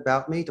has written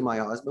about me to my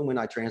husband when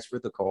I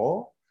transferred the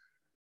call.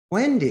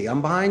 Wendy,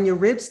 I'm buying your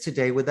ribs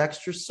today with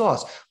extra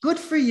sauce. Good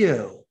for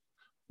you.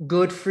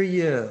 Good for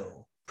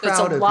you. Proud of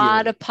you. It's a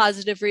lot of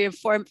positive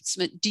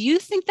reinforcement. Do you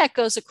think that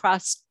goes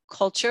across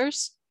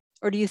cultures,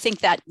 or do you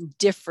think that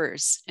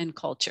differs in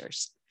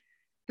cultures?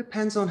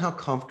 Depends on how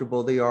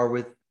comfortable they are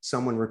with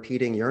someone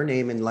repeating your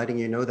name and letting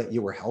you know that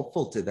you were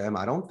helpful to them.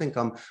 I don't think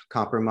I'm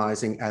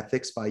compromising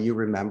ethics by you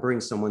remembering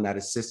someone that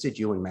assisted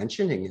you in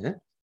mentioning it.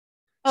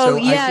 Oh,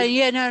 so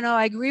no,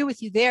 I agree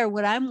with you there.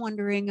 What I'm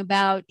wondering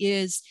about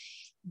is,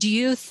 do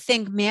you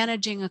think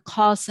managing a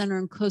call center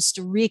in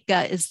Costa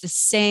Rica is the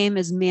same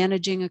as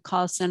managing a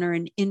call center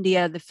in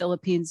India, the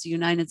Philippines, the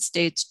United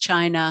States,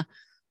 China,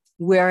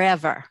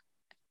 wherever?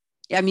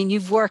 I mean,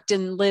 you've worked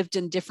and lived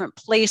in different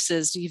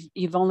places.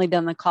 You've only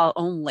done the call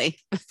only,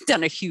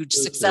 done a huge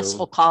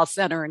successful call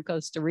center in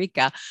Costa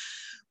Rica.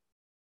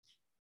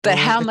 But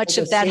how much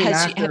of that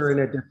has same actor in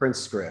a different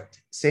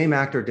script? Same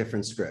actor,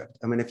 different script.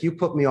 I mean, if you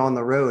put me on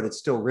the road, it's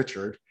still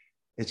Richard.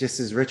 It just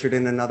is Richard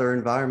in another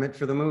environment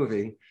for the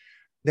movie.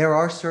 There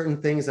are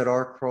certain things that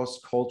are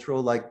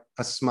cross-cultural, like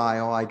a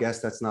smile. I guess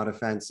that's not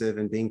offensive,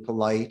 and being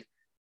polite.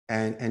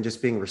 And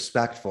just being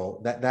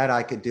respectful, that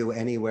I could do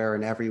anywhere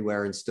and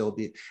everywhere and still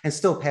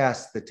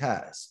pass the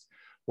test.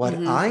 What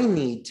I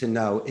need to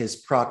know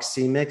is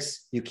proxemics.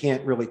 You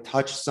can't really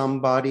touch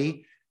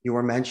somebody. You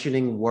were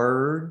mentioning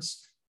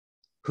words.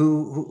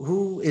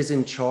 Who is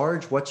in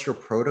charge? What's your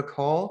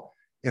protocol?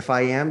 If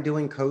I am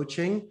doing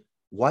coaching,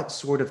 what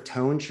sort of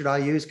tone should I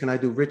use? Can I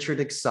do Richard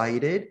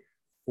excited?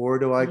 Or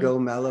do I go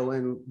mellow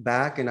and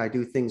back and I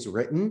do things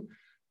written?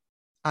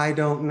 I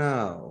don't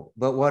know,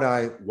 but what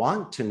I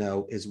want to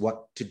know is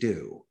what to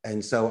do.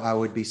 And so I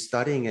would be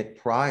studying it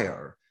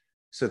prior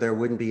so there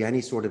wouldn't be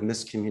any sort of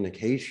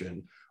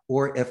miscommunication.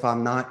 Or if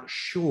I'm not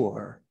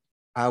sure,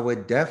 I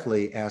would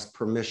definitely ask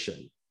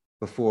permission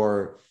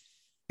before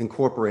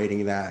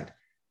incorporating that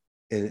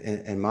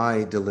in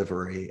my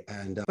delivery.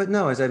 And but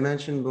no, as I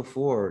mentioned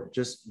before,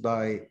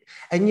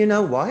 and you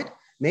know what?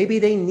 Maybe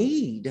they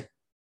need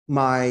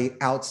my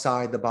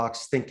outside the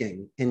box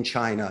thinking in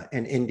China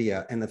and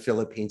India and the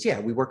Philippines. Yeah,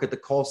 we work at the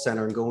call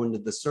center and go into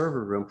the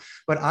server room,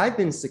 but I've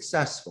been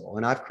successful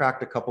and I've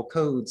cracked a couple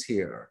codes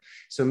here.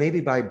 So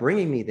maybe by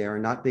bringing me there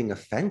and not being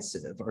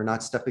offensive or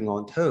not stepping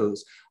on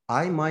toes,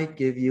 I might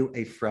give you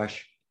a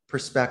fresh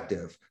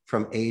perspective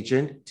from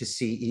agent to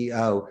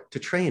CEO to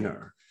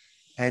trainer.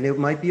 And it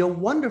might be a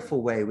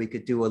wonderful way we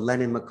could do a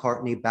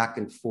Lennon-McCartney back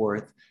and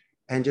forth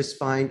and just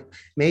find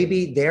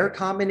maybe their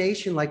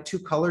combination, like two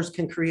colors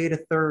can create a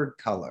third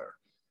color.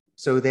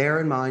 So their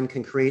and mine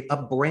can create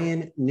a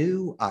brand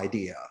new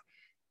idea.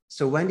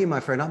 So Wendy,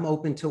 my friend, I'm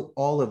open to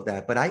all of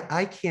that, but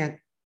I can't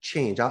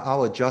change.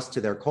 I'll adjust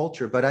to their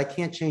culture, but I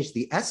can't change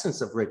the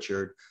essence of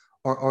Richard,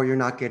 or you're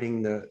not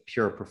getting the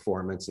pure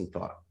performance and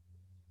thought.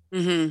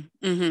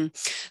 Mm-hmm, mm-hmm.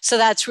 So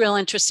that's real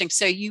interesting.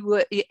 So you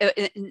would,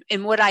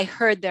 in what I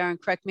heard there,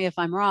 and correct me if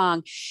I'm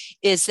wrong,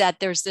 is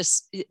that there's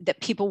this, that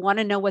people want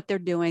to know what they're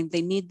doing.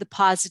 They need the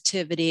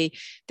positivity.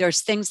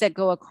 There's things that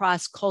go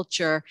across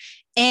culture,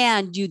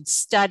 and you'd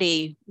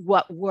study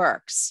what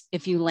works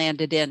if you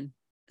landed in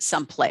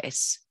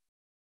someplace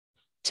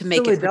to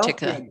make it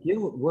particular. It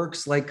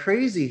works like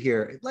crazy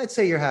here. Let's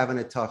say you're having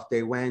a tough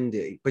day,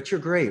 Wendy, but you're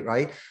great,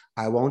 right?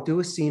 I won't do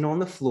a scene on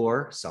the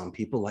floor. Some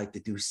people like to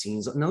do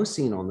scenes, no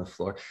scene on the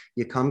floor.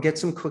 You come get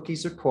some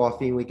cookies or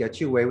coffee and we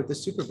get you away with the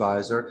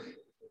supervisor.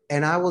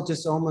 And I will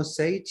just almost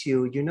say to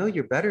you, you know,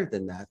 you're better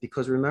than that,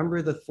 because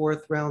remember the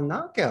 4th round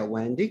knockout,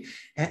 Wendy,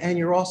 and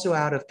you're also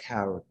out of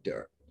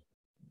character.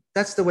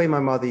 That's the way my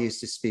mother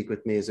used to speak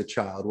with me as a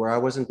child, where I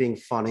wasn't being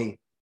funny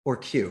or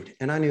cute,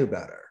 and I knew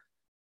better.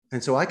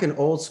 And so I can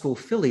old school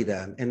Philly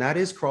them, and that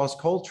is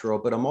cross-cultural,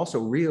 but I'm also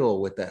real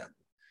with them.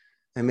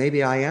 And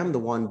maybe I am the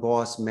one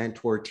boss,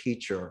 mentor,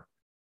 teacher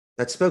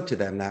that spoke to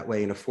them that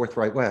way in a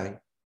forthright way.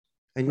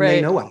 And right.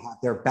 They know I have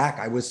their back.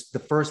 I was the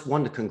first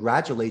one to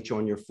congratulate you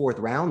on your 4th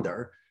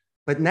rounder.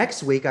 But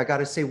next week, I got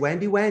to say,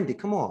 Wendy,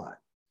 come on.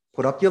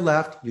 Put up your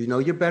left. You know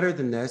you're better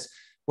than this.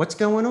 What's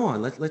going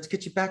on? Let's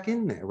get you back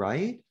in there,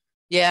 right?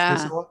 Yeah.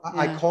 And so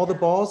I call the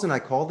balls and I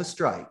call the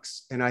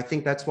strikes. And I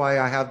think that's why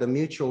I have the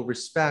mutual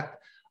respect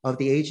of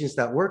the agents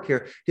that work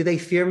here. Do they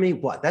fear me?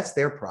 What? That's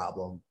their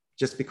problem.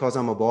 Just because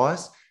I'm a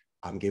boss,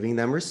 I'm giving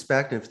them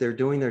respect. And if they're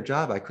doing their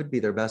job, I could be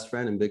their best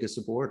friend and biggest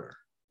supporter.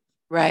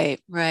 Right.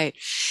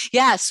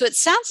 Yeah. So it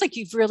sounds like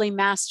you've really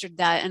mastered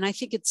that. And I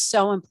think it's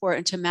so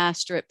important to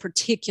master it,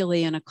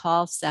 particularly in a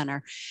call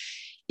center.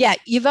 Yeah.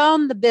 You've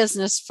owned the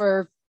business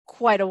for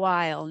quite a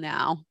while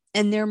now,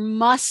 and there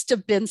must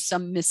have been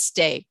some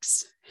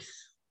mistakes.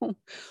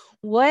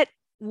 What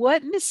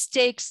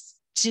mistakes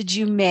did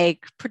you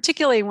make,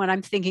 particularly when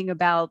I'm thinking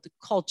about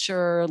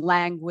culture,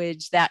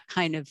 language, that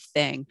kind of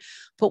thing?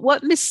 But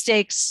what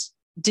mistakes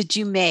did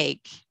you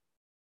make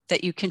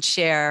that you can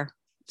share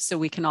so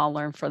we can all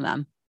learn from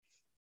them?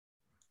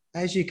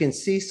 As you can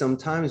see,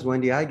 sometimes,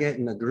 Wendy, I get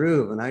in the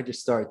groove and I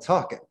just start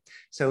talking.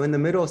 So in the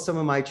middle of some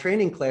of my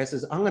training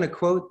classes, I'm going to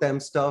quote them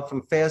stuff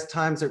from Fast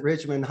Times at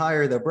Ridgemont High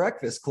or The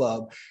Breakfast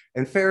Club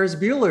and Ferris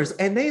Bueller's,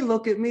 and they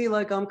look at me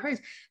like I'm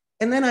crazy.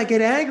 And then I get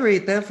angry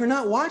at them for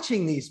not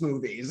watching these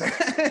movies.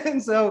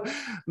 And so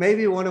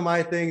maybe one of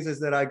my things is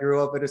that I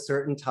grew up at a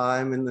certain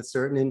time and the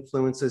certain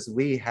influences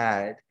we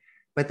had.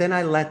 But then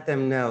I let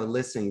them know,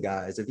 listen,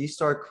 guys, if you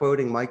start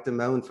quoting Mike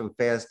Damone from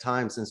Fast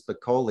Times and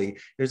Spicoli,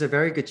 there's a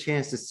very good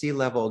chance the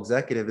C-level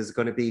executive is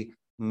going to be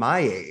my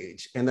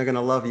age and they're going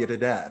to love you to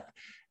death.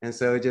 And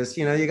so just,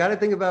 you got to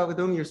think about with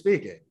whom you're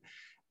speaking.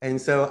 And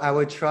so I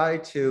would try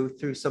to,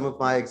 through some of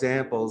my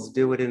examples,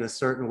 do it in a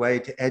certain way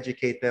to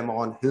educate them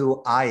on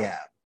who I am,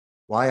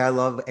 why I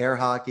love air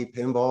hockey,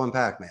 pinball, and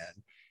Pac-Man,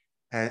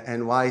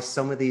 and why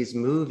some of these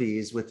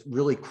movies with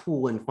really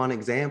cool and fun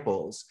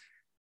examples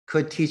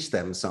could teach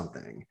them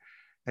something.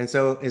 And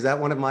so is that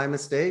one of my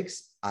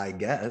mistakes? I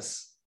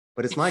guess,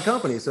 but it's my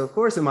company. So of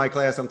course, in my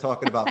class, I'm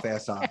talking about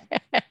Fast Times.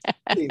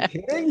 Are you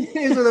kidding?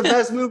 These are the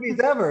best movies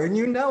ever, and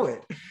you know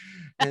it.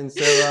 And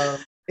so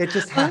it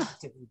just has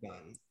to be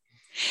done.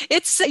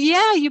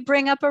 You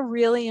bring up a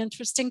really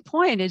interesting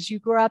point. As you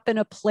grow up in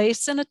a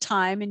place and a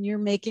time and you're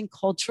making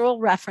cultural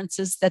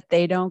references that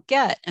they don't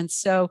get. And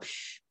so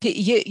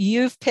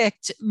you've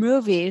picked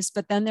movies,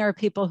 but then there are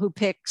people who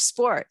pick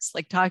sports,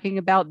 like talking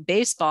about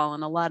baseball,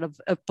 and a lot of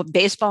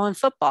baseball and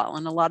football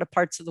in a lot of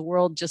parts of the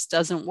world just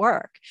doesn't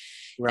work.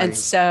 Right. And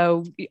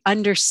so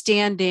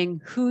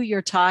understanding who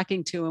you're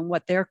talking to and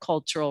what their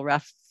cultural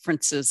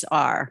references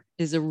are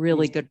is a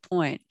really good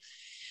point.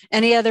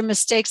 Any other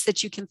mistakes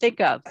that you can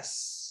think of?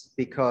 Yes,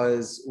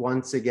 because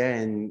once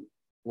again,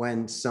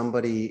 when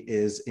somebody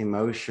is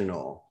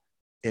emotional,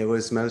 it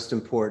was most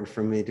important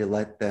for me to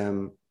let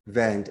them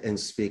vent and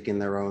speak in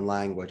their own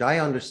language. I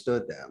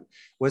understood them.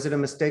 Was it a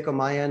mistake on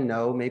my end?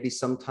 No. Maybe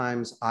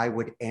sometimes I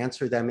would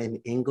answer them in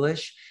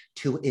English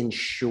to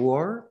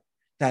ensure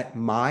that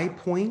my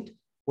point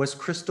was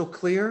crystal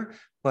clear,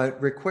 but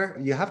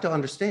you have to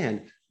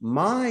understand,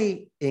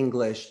 My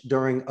English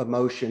during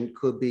emotion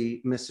could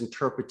be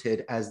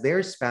misinterpreted as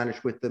their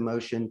Spanish with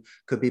emotion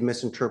could be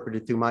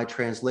misinterpreted through my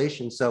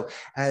translation. So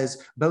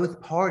as both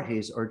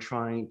parties are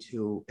trying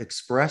to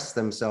express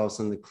themselves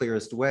in the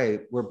clearest way,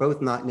 we're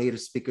both not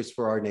native speakers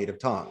for our native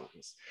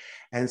tongues.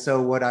 And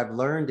so what I've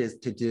learned is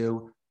to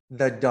do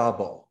the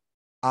double.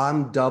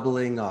 I'm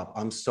doubling up.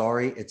 I'm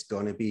sorry, it's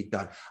going to be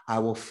done. I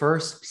will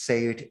first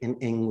say it in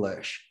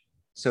English.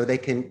 So they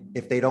can,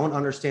 if they don't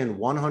understand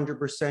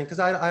 100%, because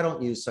I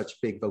don't use such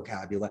big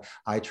vocabulary,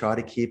 I try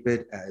to keep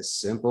it as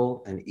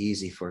simple and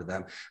easy for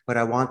them. But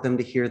I want them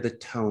to hear the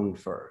tone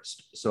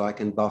first, so I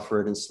can buffer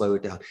it and slow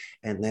it down.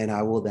 And then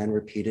I will then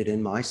repeat it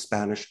in my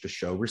Spanish to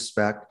show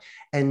respect.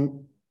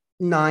 And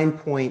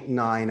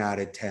 9.9 out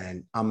of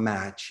 10, I'm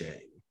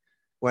matching.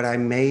 What I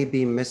may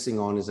be missing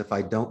on is if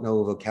I don't know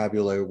a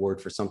vocabulary word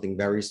for something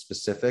very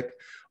specific,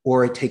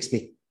 or it takes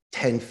me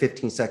 10,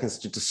 15 seconds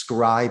to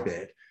describe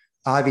it,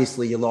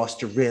 obviously you lost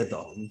your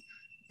rhythm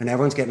and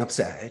everyone's getting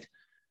upset.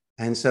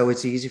 And so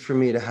it's easy for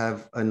me to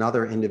have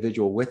another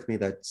individual with me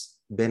that's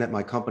been at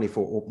my company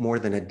for more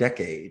than a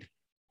decade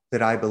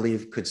that I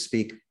believe could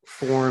speak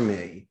for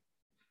me,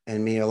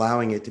 and me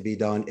allowing it to be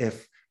done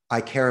if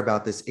I care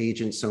about this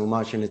agent so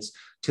much. And it's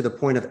to the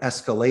point of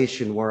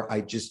escalation where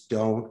I just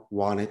don't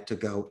want it to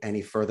go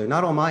any further.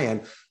 Not on my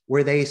end,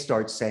 where they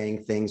start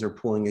saying things or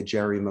pulling a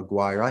Jerry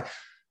Maguire.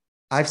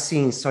 I've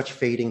seen such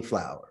fading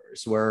flowers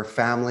where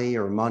family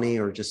or money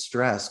or just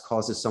stress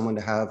causes someone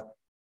to have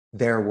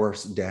their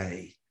worst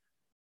day.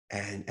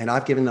 And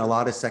I've given a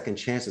lot of second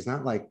chances,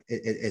 not like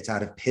it's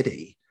out of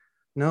pity.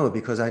 No,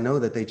 because I know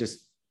that they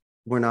just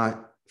were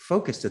not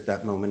focused at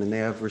that moment and they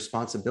have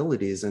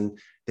responsibilities and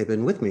they've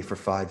been with me for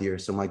 5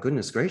 years. So my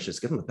goodness gracious,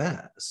 give them a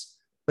pass.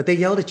 But they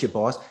yelled at you,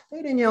 boss.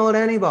 They didn't yell at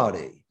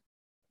anybody.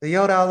 They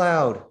yelled out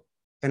loud.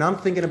 And I'm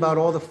thinking about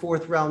all the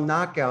fourth round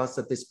knockouts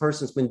that this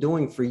person's been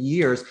doing for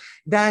years,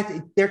 that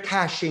they're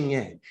cashing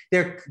in.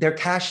 They're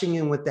cashing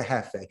in with the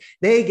Hefe.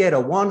 They get a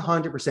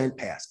 100%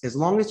 pass. As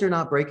long as they're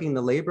not breaking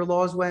the labor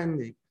laws,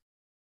 when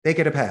they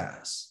get a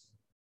pass.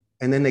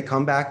 And then they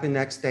come back the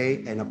next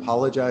day and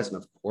apologize. And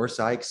of course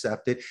I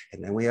accept it.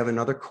 And then we have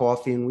another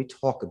coffee and we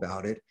talk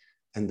about it.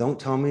 And don't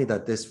tell me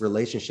that this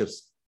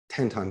relationship's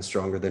 10 times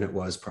stronger than it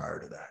was prior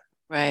to that.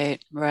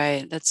 Right,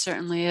 right. That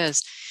certainly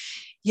is.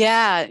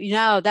 Yeah,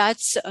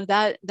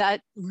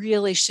 that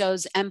really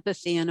shows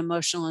empathy and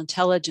emotional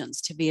intelligence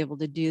to be able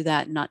to do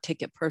that and not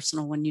take it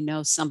personal when you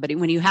know somebody,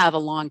 when you have a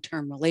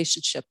long-term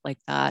relationship like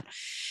that.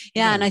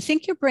 Yeah, and I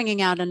think you're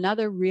bringing out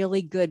another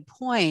really good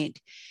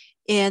point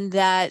in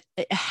that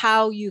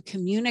how you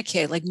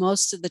communicate, like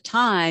most of the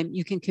time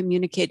you can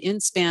communicate in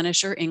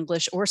Spanish or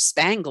English or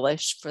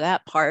Spanglish for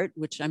that part,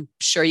 which I'm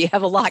sure you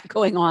have a lot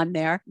going on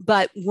there.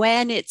 But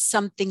when it's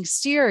something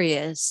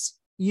serious,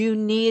 you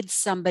need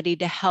somebody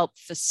to help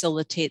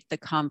facilitate the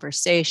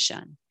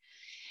conversation.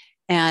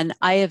 And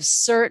I have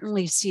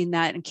certainly seen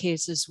that in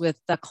cases with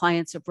the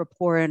clients of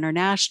Rapport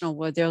International,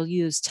 where they'll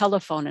use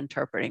telephone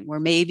interpreting, where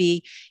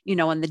maybe, in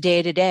the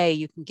day-to-day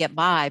you can get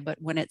by,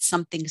 but when it's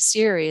something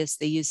serious,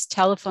 they use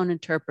telephone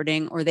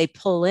interpreting, or they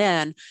pull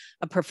in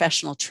a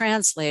professional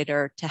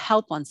translator to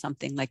help on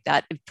something like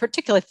that,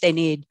 particularly if they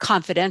need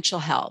confidential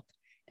help.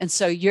 And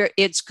so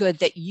it's good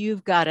that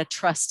you've got a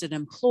trusted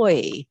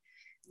employee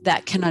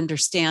that can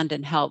understand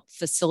and help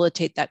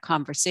facilitate that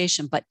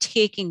conversation, but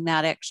taking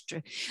that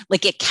extra,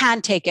 like it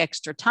can take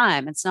extra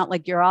time. It's not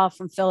like you're all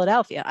from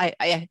Philadelphia.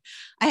 I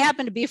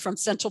happen to be from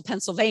central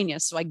Pennsylvania,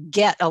 so I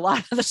get a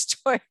lot of the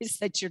stories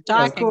that you're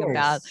talking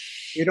about.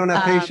 We don't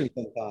have patience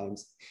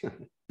sometimes.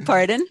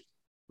 Pardon?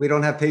 We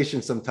don't have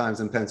patience sometimes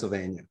in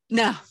Pennsylvania.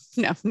 No.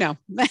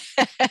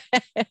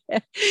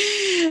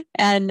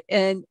 And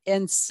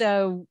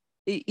so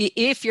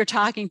if you're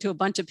talking to a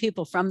bunch of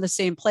people from the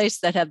same place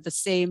that have the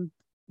same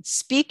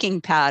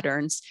speaking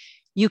patterns,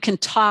 you can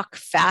talk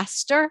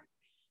faster,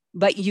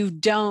 but you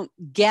don't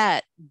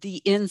get the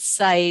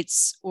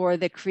insights or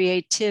the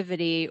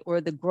creativity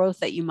or the growth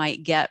that you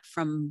might get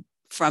from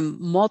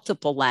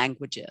multiple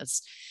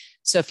languages.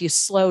 So if you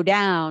slow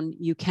down,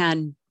 you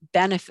can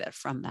benefit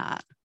from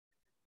that.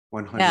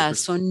 100%. Yeah,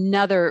 so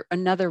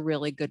another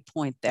really good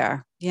point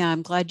there. Yeah,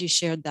 I'm glad you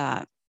shared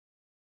that.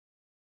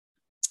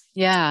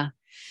 Yeah.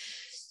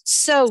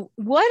 So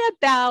what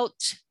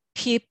about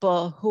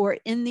people who are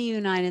in the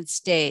United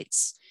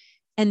States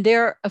and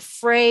they're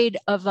afraid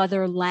of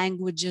other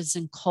languages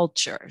and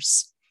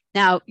cultures?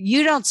 Now,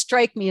 you don't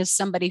strike me as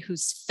somebody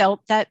who's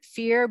felt that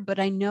fear, but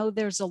I know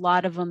there's a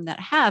lot of them that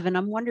have. And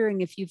I'm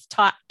wondering if you've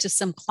talked to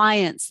some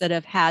clients that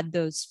have had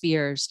those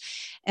fears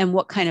and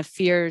what kind of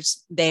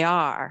fears they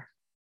are.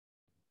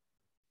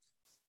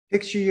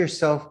 Picture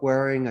yourself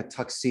wearing a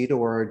tuxedo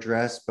or a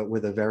dress, but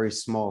with a very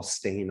small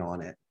stain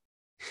on it.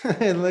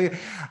 And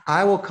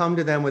I will come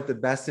to them with the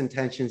best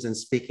intentions in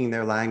speaking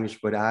their language,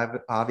 but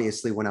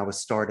obviously when I was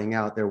starting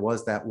out, there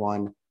was that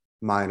one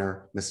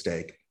minor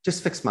mistake.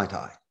 Just fix my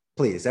tie,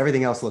 please.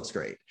 Everything else looks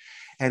great.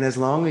 And as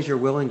long as you're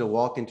willing to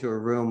walk into a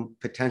room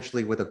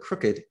potentially with a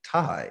crooked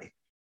tie,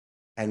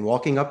 and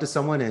walking up to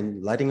someone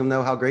and letting them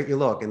know how great you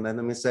look. And then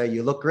let me say,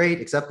 you look great,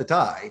 except the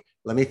tie.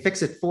 Let me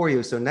fix it for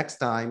you. So next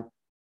time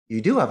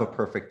you do have a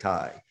perfect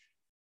tie,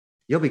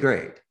 you'll be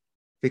great.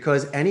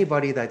 Because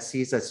anybody that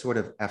sees that sort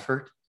of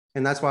effort,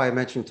 and that's why I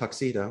mentioned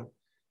tuxedo,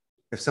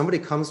 if somebody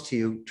comes to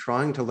you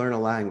trying to learn a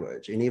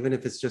language, and even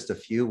if it's just a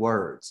few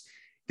words,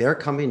 they're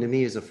coming to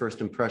me as a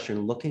first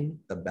impression, looking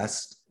the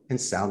best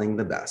and sounding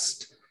the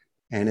best.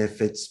 And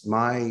if it's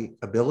my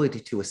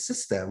ability to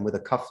assist them with a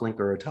cufflink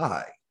or a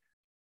tie,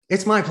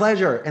 it's my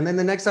pleasure. And then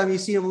the next time you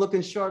see them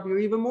looking sharp, you're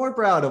even more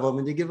proud of them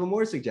and you give them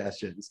more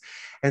suggestions.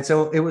 And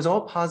so it was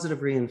all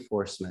positive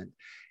reinforcement.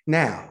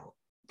 Now,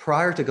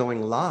 prior to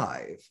going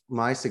live,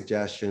 my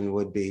suggestion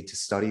would be to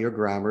study your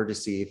grammar to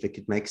see if it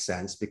could make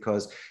sense,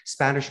 because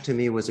Spanish to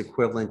me was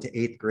equivalent to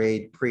 8th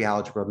grade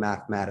pre-algebra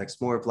mathematics,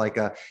 more of like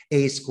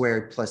a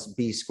squared plus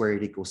b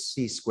squared equals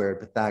c squared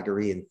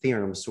Pythagorean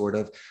theorem sort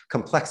of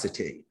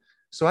complexity.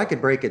 So I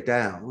could break it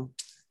down.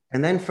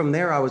 And then from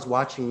there, I was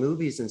watching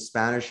movies in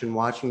Spanish and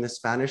watching the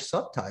Spanish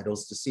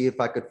subtitles to see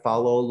if I could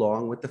follow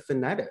along with the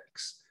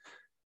phonetics.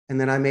 And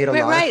then I made a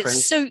lot of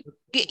friends. So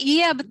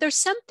yeah, but there's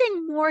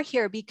something more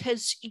here,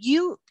 because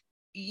you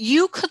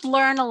could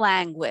learn a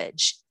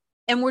language,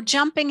 and we're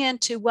jumping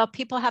into, well,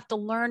 people have to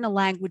learn a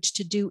language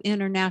to do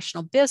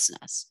international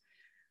business.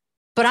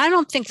 But I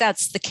don't think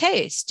that's the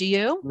case. Do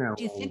you? No,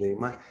 do you think?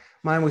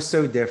 Mine was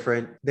so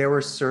different. There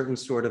were certain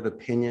sort of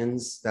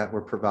opinions that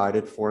were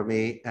provided for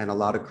me, and a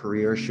lot of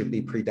careers should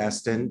be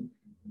predestined,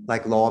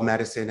 like law,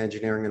 medicine,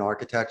 engineering, and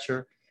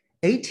architecture.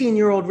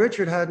 18-year-old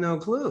Richard had no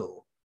clue.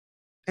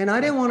 And I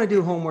didn't want to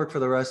do homework for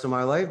the rest of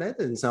my life. That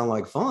didn't sound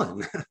like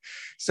fun.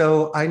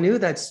 So I knew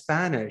that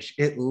Spanish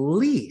at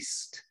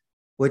least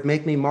would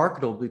make me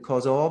marketable,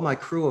 because all my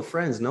crew of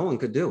friends, no one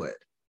could do it.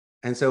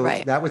 And so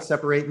that would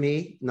separate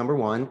me, number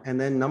one. And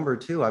then number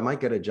two, I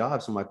might get a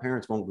job so my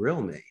parents won't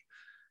grill me.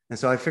 And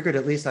so I figured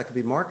at least I could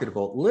be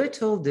marketable.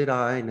 Little did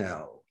I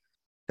know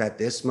that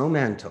this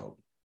momentum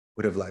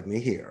would have led me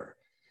here.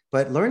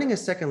 But learning a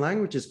second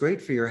language is great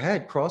for your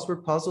head.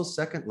 Crossword puzzles,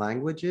 second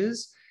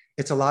languages.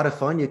 It's a lot of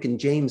fun. You can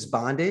James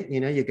Bond it. You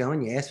know, you go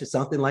and you ask for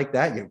something like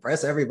that. You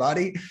impress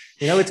everybody.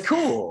 You know, it's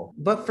cool.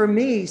 But for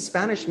me,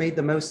 Spanish made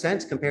the most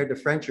sense compared to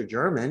French or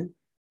German,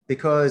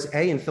 because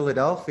in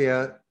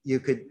Philadelphia, you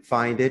could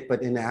find it,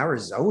 but in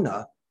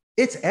Arizona,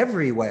 it's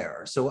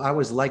everywhere. So I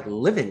was like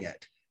living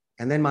it.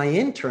 And then my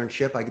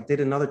internship, I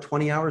did another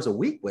 20 hours a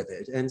week with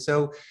it. And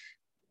so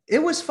it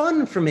was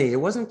fun for me.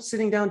 It wasn't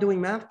sitting down doing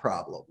math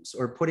problems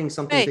or putting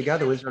something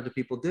together as other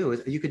people do.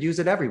 You could use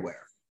it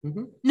everywhere.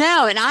 Mm-hmm.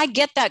 No, and I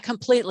get that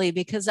completely,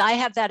 because I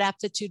have that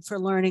aptitude for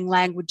learning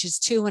languages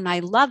too, and I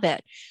love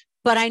it.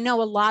 But I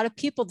know a lot of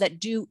people that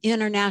do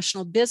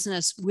international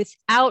business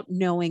without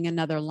knowing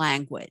another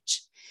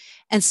language.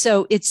 And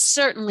so it's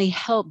certainly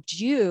helped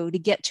you to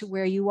get to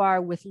where you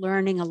are with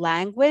learning a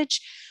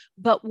language.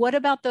 But what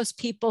about those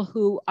people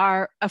who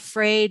are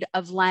afraid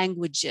of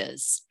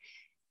languages?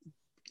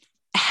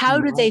 How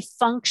do they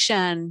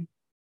function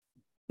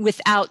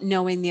without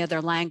knowing the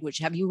other language?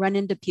 Have you run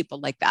into people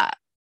like that?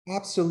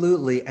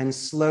 Absolutely. And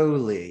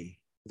slowly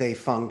they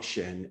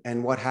function.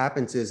 And what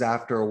happens is,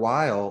 after a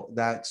while,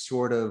 that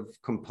sort of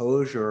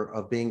composure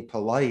of being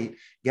polite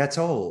gets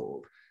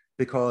old,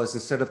 because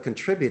instead of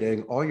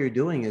contributing, all you're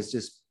doing is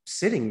just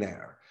sitting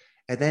there.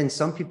 And then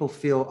some people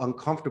feel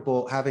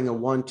uncomfortable having a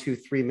 1, 2,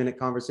 3 minute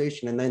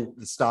conversation, and then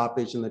the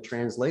stoppage and the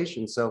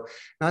translation. So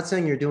not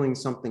saying you're doing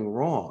something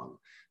wrong,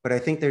 but I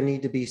think there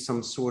need to be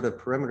some sort of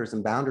perimeters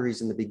and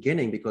boundaries in the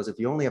beginning, because if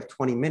you only have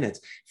 20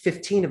 minutes,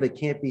 15 of it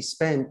can't be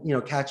spent, you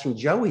know, catching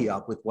Joey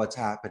up with what's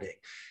happening.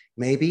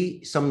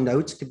 Maybe some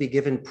notes could be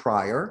given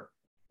prior,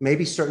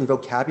 maybe certain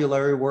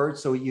vocabulary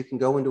words, so you can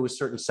go into a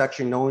certain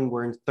section knowing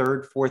we're in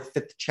 3rd, 4th,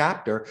 5th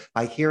chapter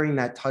by hearing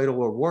that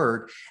title or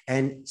word.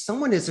 And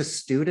someone is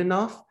astute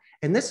enough,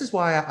 and this is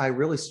why I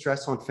really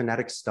stress on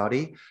phonetic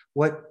study.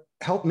 What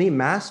helped me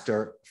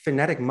master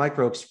phonetic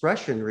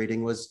micro-expression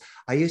reading was,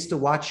 I used to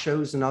watch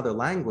shows in other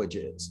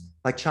languages,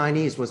 like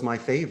Chinese was my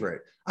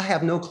favorite. I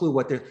have no clue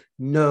what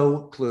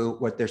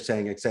they're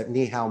saying, except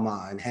ni hao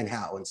ma and hen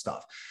hao and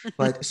stuff.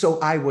 But so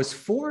I was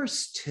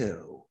forced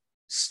to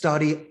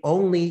study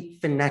only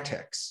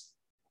phonetics.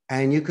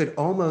 And you could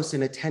almost,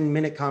 in a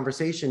 10-minute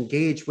conversation,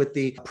 gauge with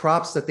the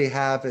props that they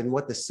have and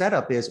what the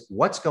setup is,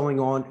 what's going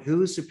on,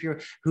 who's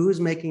superior,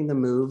 who's making the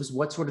moves,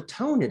 what sort of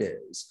tone it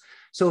is.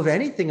 So if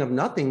anything of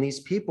nothing,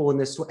 these people in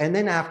this, and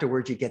then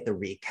afterwards you get the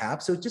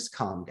recap. So just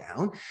calm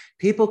down.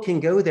 People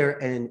can go there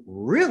and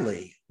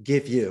really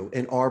give you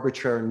an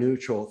arbitrary,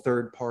 neutral,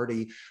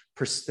 third-party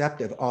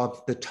perspective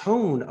of the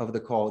tone of the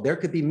call. There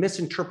could be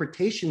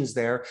misinterpretations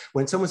there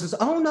when someone says,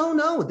 oh,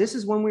 no, this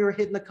is when we were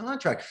hitting the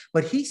contract,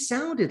 but he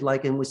sounded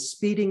like and was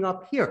speeding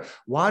up here.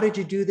 Why did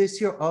you do this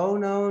here? Oh,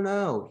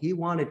 no, he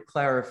wanted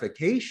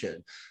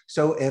clarification.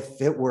 So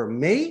if it were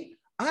me,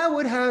 I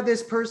would have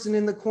this person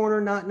in the corner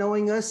not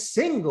knowing a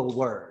single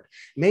word,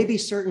 maybe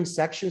certain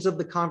sections of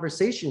the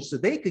conversation, so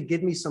they could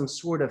give me some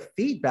sort of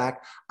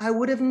feedback I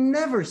would have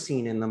never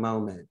seen in the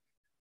moment.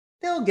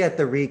 they'll get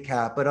the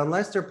recap, but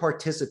unless they're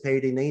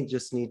participating, they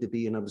just need to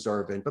be an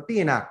observant, but be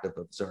an active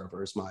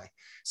observer is my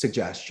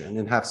suggestion,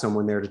 and have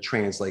someone there to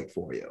translate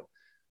for you.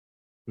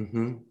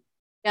 Mm-hmm.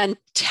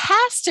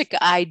 Fantastic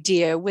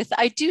idea.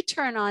 I do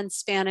turn on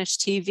Spanish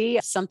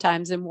TV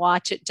sometimes and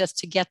watch it just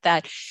to get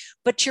that.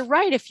 But you're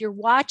right. If you're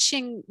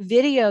watching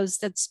videos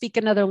that speak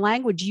another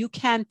language, you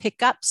can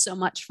pick up so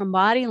much from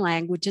body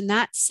language. And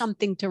that's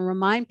something to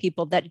remind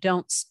people that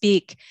don't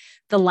speak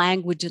the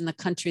language in the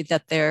country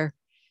that they're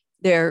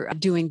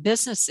doing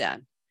business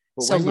in.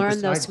 But so Wendy, learn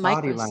besides those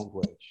body micros.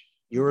 language,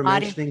 you were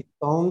mentioning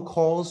phone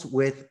calls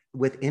with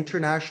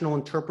international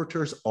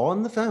interpreters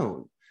on the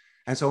phone.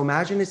 And so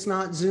imagine it's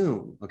not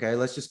Zoom. Okay,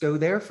 let's just go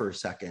there for a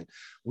second.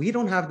 We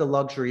don't have the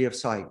luxury of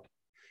sight.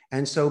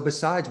 And so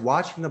besides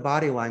watching the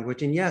body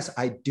language, and yes,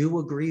 I do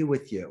agree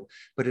with you,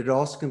 but it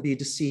also can be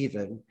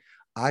deceiving.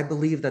 I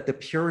believe that the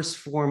purest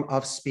form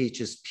of speech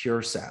is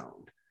pure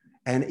sound.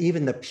 And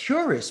even the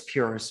purest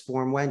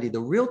form, Wendy, the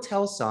real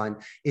tell sign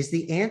is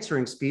the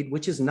answering speed,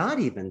 which is not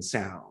even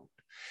sound.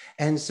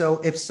 And so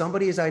if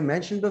somebody, as I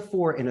mentioned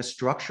before, in a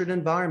structured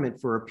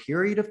environment for a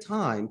period of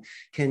time,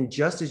 can,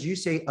 just as you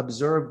say,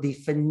 observe the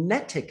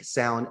phonetic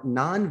sound,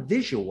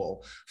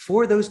 non-visual,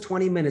 for those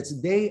 20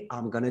 minutes, they,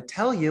 I'm going to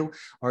tell you,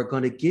 are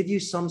going to give you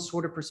some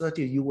sort of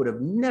perspective you would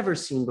have never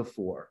seen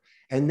before.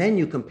 And then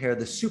you compare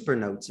the super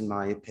notes, in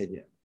my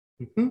opinion.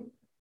 Mm-hmm.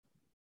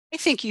 I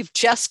think you've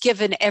just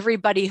given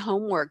everybody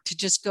homework to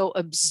just go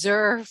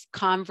observe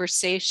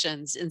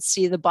conversations and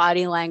see the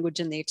body language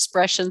and the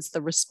expressions,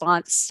 the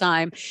response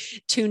time,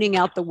 tuning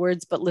out the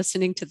words, but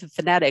listening to the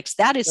phonetics.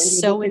 That is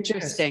so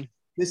interesting.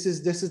 This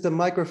is the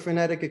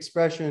microphonetic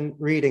expression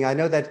reading. I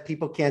know that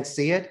people can't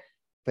see it,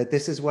 but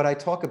this is what I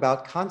talk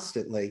about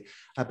constantly,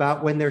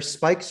 about when there's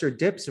spikes or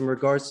dips in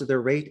regards to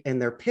their rate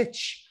and their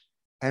pitch.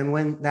 And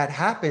when that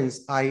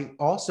happens, I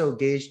also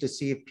gauge to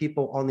see if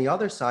people on the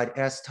other side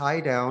ask tie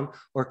down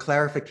or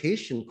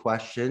clarification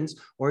questions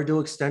or do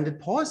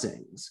extended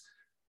pausings.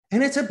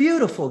 And it's a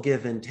beautiful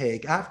give and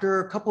take.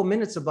 After a couple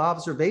minutes of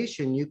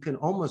observation, you can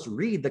almost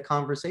read the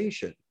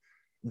conversation.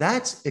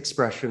 That's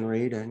expression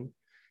reading.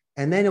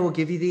 And then it will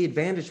give you the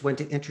advantage when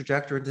to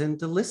interject or then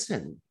to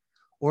listen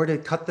or to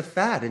cut the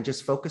fat and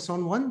just focus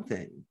on one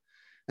thing.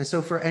 And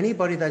so for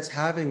anybody that's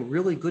having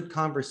really good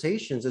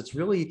conversations, it's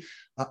really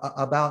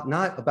about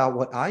not about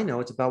what I know,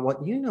 it's about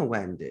what you know,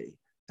 Wendy,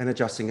 and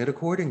adjusting it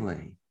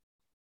accordingly.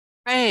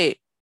 Right.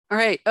 All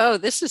right. Oh,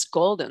 this is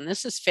golden.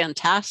 This is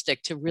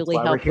fantastic to really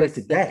help. We're here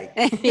today.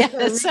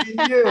 Yes.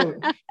 Yeah,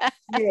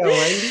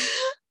 Wendy.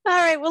 All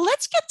right. Well,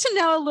 let's get to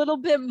know a little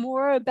bit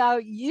more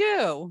about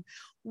you.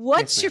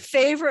 What's your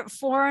favorite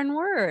foreign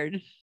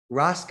word?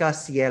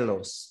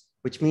 Rascacielos,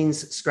 which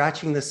means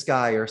scratching the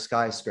sky or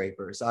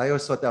skyscrapers. I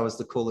always thought that was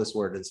the coolest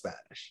word in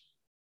Spanish.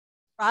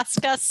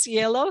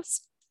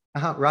 Rascacielos?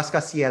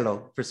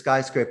 Rascacielo for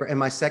skyscraper. And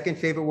my second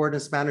favorite word in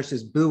Spanish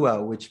is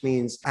buo, which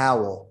means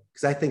owl,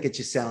 because I think it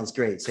just sounds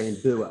great saying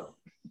buo.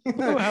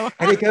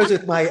 And it goes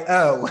with my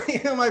O,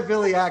 my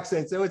Philly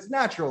accent. So it's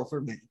natural for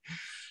me.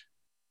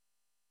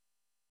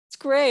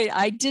 Great.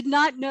 I did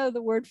not know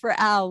the word for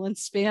owl in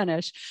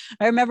Spanish.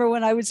 I remember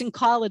when I was in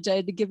college, I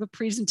had to give a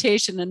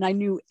presentation and I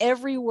knew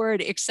every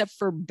word except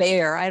for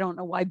bear. I don't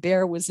know why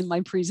bear was in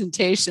my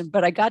presentation,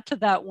 but I got to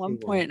that one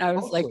point and I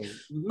was like,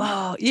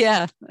 oh,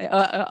 yeah.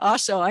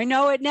 Also, I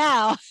know it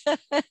now.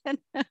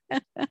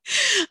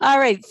 All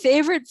right.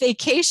 Favorite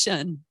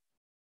vacation?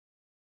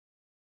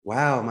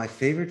 Wow. My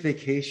favorite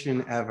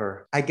vacation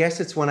ever. I guess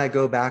it's when I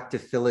go back to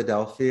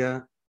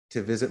Philadelphia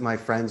to visit my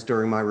friends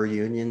during my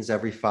reunions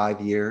every 5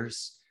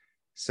 years.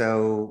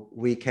 So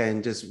we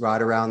can just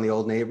ride around the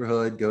old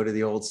neighborhood, go to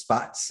the old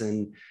spots.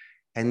 And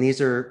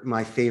these are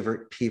my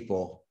favorite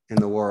people in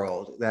the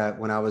world, that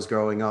when I was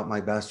growing up,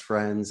 my best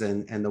friends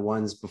and the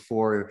ones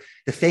before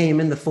the fame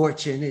and the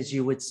fortune, as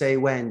you would say,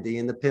 Wendy,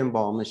 and the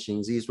pinball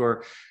machines. These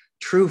were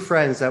true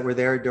friends that were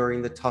there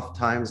during the tough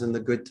times and the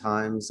good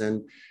times.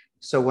 And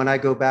so when I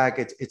go back,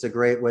 it's a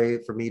great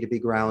way for me to be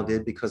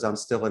grounded because I'm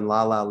still in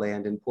La La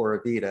Land in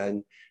Pura Vida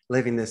and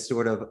living this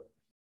sort of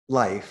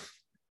life,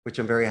 which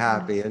I'm very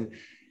happy. And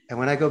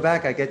when I go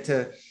back, I get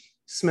to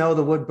smell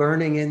the wood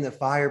burning in the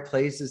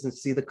fireplaces and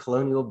see the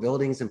colonial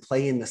buildings and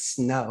play in the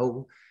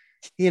snow,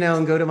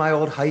 and go to my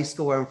old high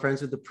school where I'm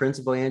friends with the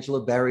principal,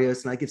 Angela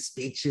Berrios, and I give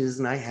speeches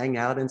and I hang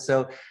out. And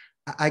so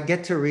I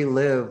get to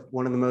relive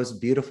one of the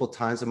most beautiful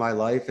times of my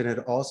life. And it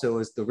also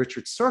is the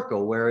Richard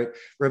Circle, where it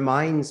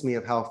reminds me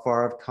of how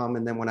far I've come.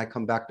 And then when I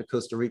come back to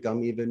Costa Rica,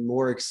 I'm even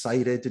more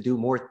excited to do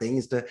more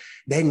things, to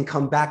then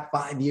come back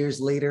 5 years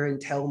later and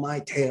tell my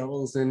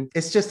tales. And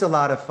it's just a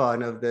lot of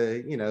fun of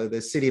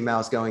the city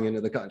mouse going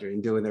into the country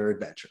and doing their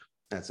adventure.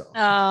 That's all.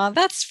 Oh,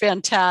 that's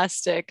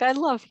fantastic. I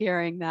love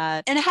hearing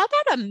that. And how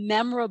about a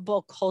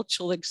memorable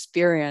cultural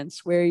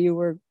experience where you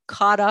were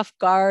caught off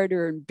guard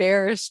or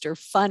embarrassed or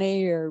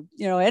funny or,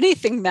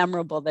 anything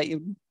memorable that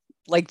you'd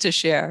like to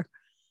share?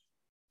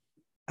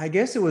 I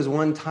guess it was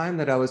one time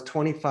that I was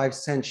 25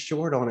 cents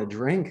short on a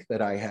drink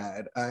that I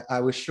had. I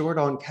was short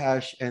on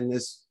cash, and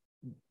this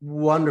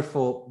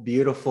wonderful,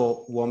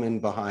 beautiful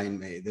woman behind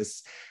me,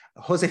 this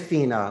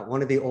Josefina,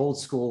 one of the old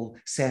school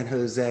San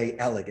Jose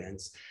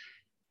elegants,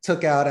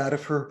 took out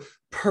of her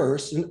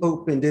purse and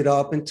opened it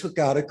up and took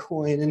out a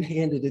coin and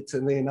handed it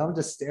to me. And I'm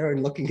just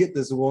staring, looking at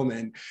this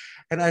woman.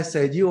 And I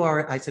said,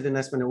 I said, en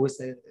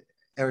español,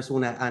 eres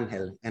una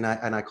ángel. And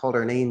I called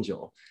her an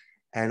angel.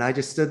 And I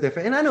just stood there,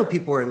 and I know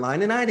people were in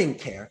line, and I didn't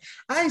care.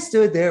 I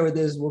stood there with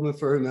this woman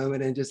for a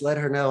moment and just let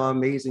her know how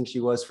amazing she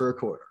was for a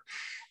quarter.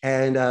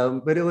 And,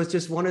 but it was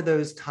just one of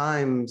those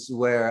times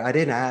where I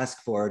didn't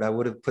ask for it. I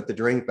would have put the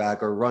drink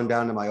back or run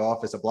down to my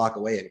office a block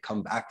away and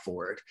come back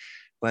for it.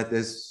 But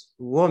this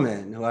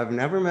woman who I've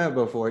never met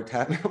before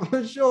tapped me on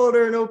the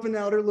shoulder and opened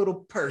out her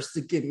little purse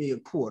to give me a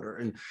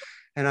quarter.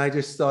 And I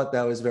just thought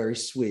that was very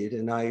sweet.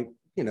 And I,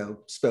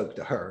 spoke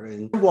to her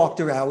and walked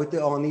her out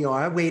on the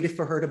arm. I waited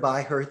for her to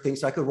buy her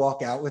things so I could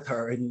walk out with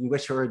her and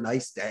wish her a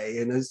nice day.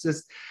 And it's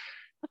just,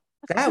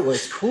 that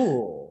was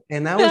cool.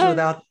 And that was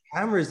without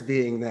cameras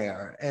being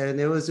there.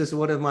 And it was just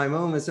one of my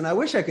moments. And I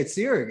wish I could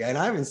see her again.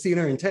 I haven't seen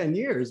her in 10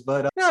 years,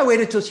 but I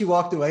waited till she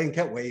walked away and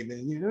kept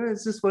waving.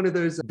 It's just one of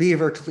those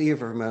beaver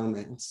cleaver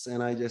moments.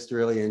 And I just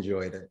really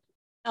enjoyed it.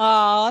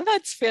 Oh,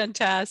 that's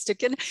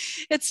fantastic. And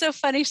it's so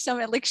funny.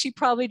 Like she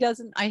probably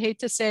doesn't, I hate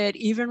to say it,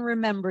 even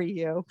remember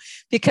you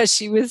because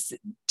she was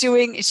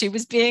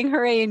being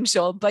her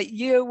angel, but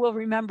you will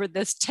remember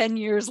this 10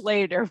 years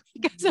later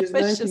because it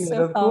was just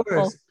so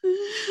helpful.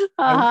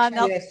 I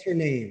asked her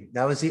name.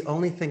 That was the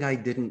only thing I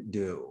didn't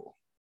do.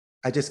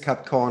 I just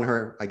kept calling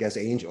her, I guess,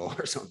 Angel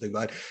or something,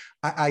 but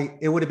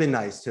it would have been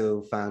nice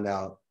to find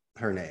out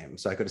her name.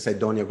 So I could have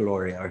said Doña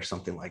Gloria or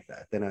something like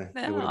that.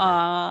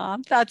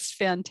 That's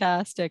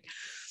fantastic.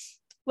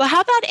 Well,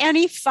 how about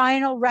any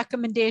final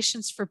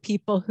recommendations for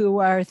people who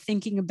are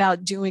thinking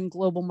about doing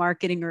global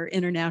marketing or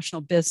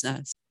international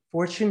business?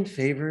 Fortune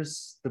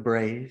favors the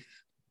brave.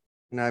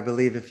 And I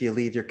believe if you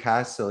leave your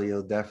castle,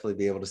 you'll definitely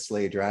be able to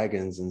slay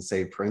dragons and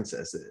save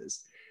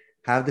princesses.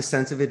 Have the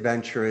sense of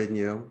adventure in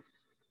you.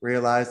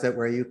 Realize that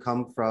where you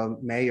come from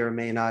may or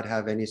may not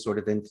have any sort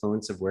of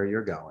influence of where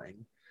you're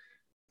going.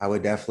 I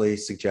would definitely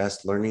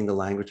suggest learning the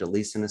language, at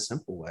least in a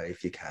simple way,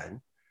 if you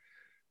can.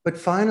 But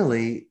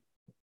finally,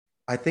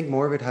 I think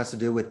more of it has to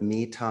do with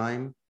me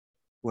time,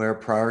 where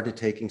prior to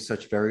taking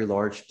such very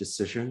large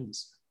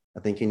decisions, I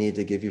think you need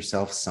to give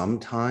yourself some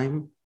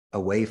time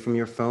away from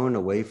your phone,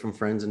 away from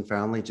friends and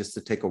family, just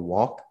to take a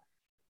walk.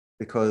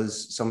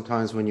 Because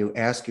sometimes when you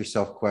ask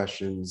yourself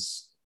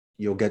questions,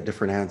 you'll get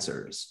different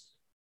answers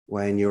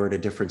when you're at a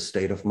different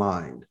state of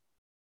mind.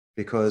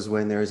 Because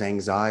when there's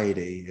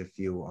anxiety, if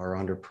you are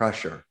under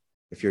pressure,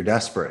 if you're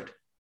desperate,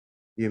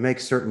 you make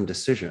certain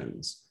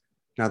decisions.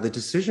 Now, the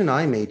decision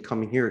I made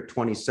coming here at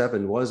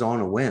 27 was on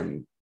a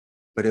whim,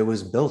 but it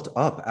was built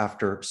up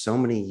after so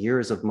many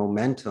years of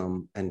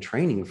momentum and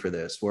training for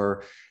this,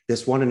 where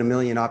this 1 in a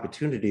million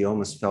opportunity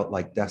almost felt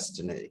like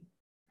destiny.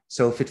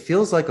 So if it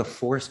feels like a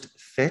forced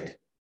fit,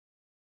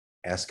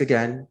 ask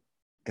again.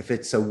 If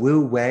it's a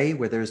woo way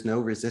where there's no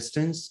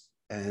resistance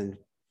and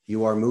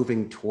you are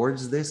moving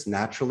towards this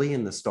naturally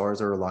and the stars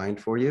are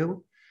aligned for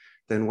you,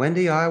 then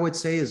Wendy, I would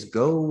say, is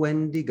go,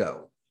 Wendy,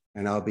 go.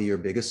 And I'll be your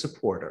biggest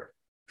supporter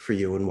for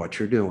you and what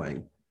you're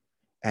doing.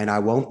 And I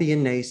won't be a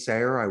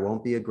naysayer. I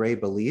won't be a gray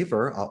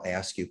believer. I'll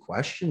ask you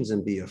questions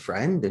and be a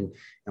friend and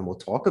we'll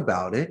talk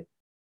about it.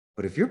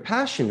 But if you're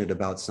passionate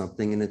about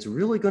something and it's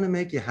really going to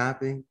make you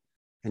happy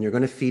and you're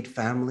going to feed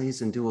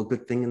families and do a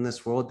good thing in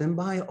this world, then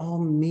by all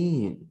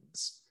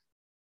means,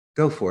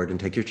 go for it and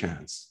take your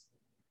chance.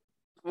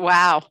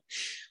 Wow.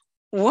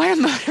 What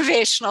a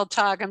motivational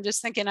talk. I'm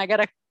just thinking I got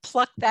to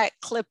pluck that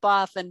clip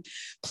off and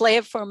play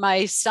it for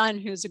my son,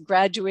 who's a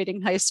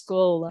graduating high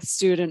school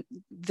student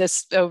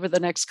over the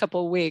next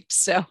couple of weeks.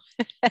 So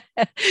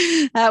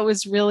that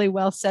was really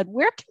well said.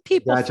 Where can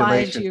people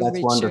find you, That's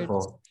Richard?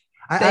 Wonderful.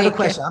 I have a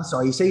question. I'm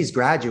sorry. You say he's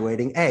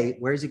graduating.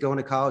 Where is he going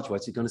to college?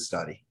 What's he going to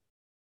study?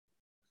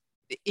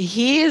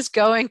 He is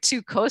going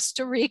to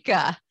Costa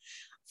Rica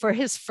for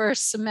his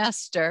first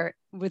semester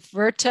with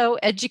Verto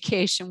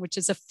Education, which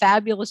is a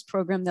fabulous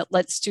program that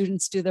lets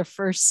students do their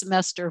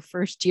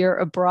first year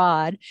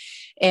abroad.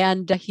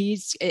 And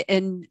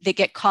they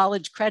get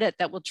college credit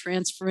that will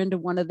transfer into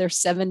one of their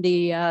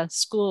 70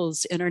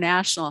 schools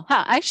international.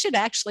 I should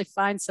actually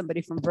find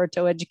somebody from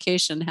Verto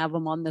Education and have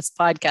them on this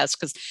podcast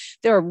because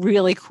they're a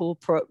really cool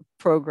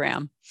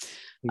program.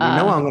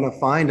 I'm going to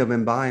find him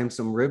and buy him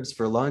some ribs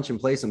for lunch and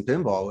play some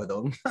pinball with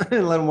him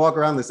and let him walk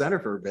around the center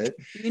for a bit.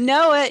 You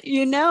know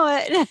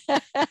it.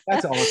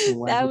 That's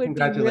awesome. That would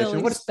Congratulations. Be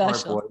really what a special.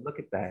 Smart boy. Look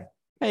at that.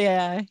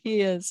 Yeah,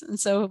 he is. And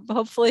so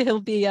hopefully he'll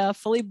be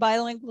fully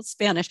bilingual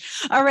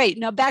Spanish. All right.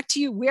 Now back to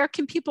you. Where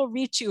can people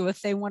reach you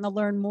if they want to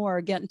learn more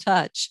or get in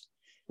touch?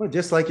 Well,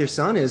 just like your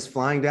son is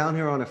flying down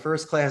here on a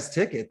first-class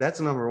ticket, that's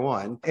number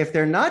one. If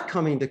they're not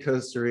coming to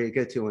Costa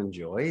Rica to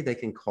enjoy, they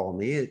can call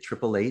me at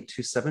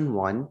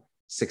 888-271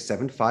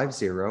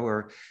 6750,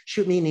 or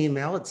shoot me an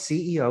email at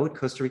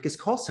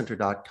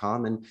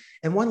ceo@costaricascallcenter.com.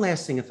 And one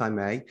last thing, if I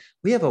may,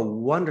 we have a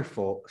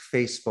wonderful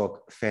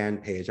Facebook fan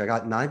page. I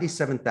got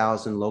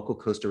 97,000 local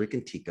Costa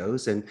Rican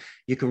Ticos, and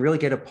you can really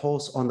get a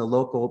pulse on the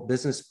local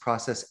business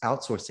process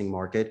outsourcing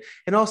market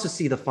and also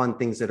see the fun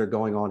things that are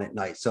going on at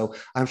night. So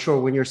I'm sure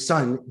when your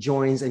son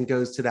joins and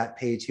goes to that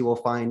page, he will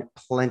find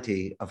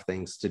plenty of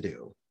things to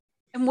do.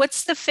 And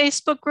what's the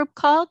Facebook group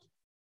called?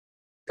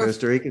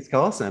 Costa Rica's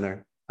Call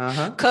Center.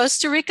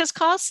 Costa Rica's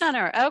Call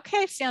Center.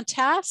 Okay,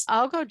 fantastic.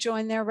 I'll go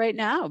join there right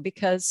now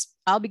because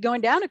I'll be going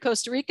down to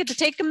Costa Rica to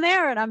take them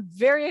there, and I'm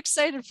very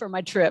excited for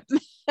my trip.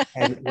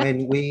 And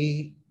when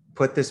we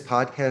put this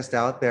podcast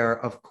out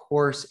there, of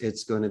course,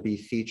 it's going to be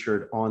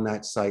featured on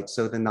that site.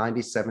 So the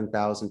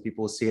 97,000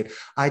 people will see it.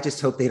 I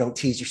just hope they don't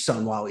tease your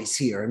son while he's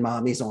here and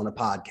mommy's on a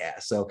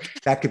podcast. So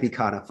that could be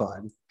kind of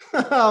fun.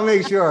 I'll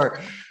make sure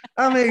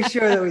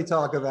that we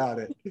talk about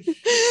it.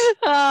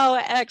 Oh,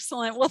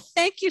 excellent. Well,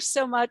 thank you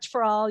so much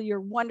for all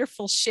your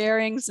wonderful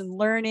sharings and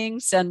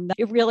learnings. And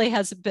it really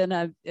has been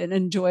an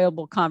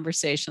enjoyable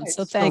conversation.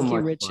 So thank you,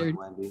 Richard.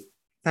 Fun, Wendy.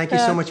 Thank you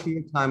so much for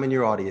your time and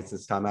your audience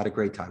this time. I had a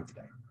great time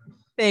today.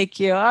 Thank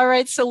you. All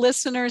right. So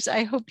listeners,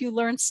 I hope you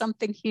learned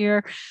something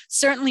here.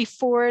 Certainly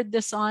forward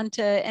this on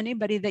to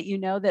anybody that you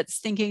know that's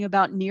thinking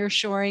about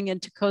nearshoring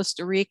into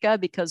Costa Rica,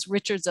 because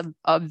Richard's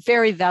a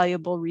very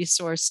valuable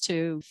resource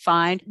to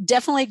find.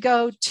 Definitely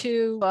go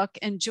to book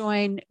and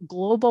join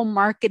Global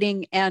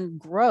Marketing and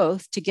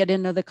Growth to get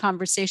into the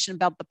conversation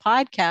about the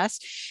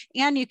podcast.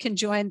 And you can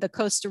join the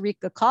Costa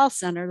Rica Call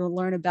Center to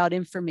learn about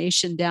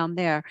information down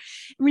there.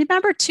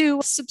 Remember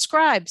to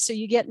subscribe so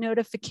you get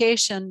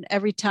notification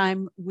every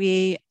time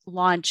we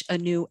launch a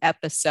new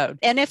episode.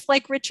 And if,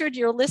 like Richard,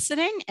 you're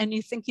listening and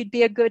you think you'd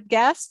be a good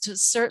guest,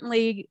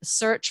 certainly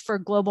search for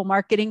Global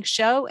Marketing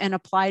Show and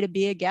apply to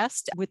be a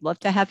guest. We'd love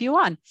to have you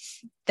on.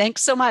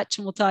 Thanks so much,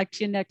 and we'll talk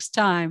to you next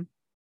time.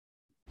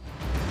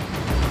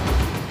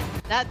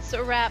 That's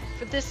a wrap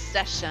for this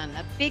session.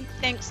 A big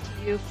thanks to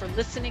you for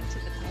listening to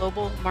the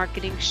Global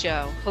Marketing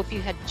Show. Hope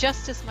you had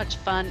just as much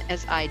fun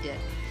as I did.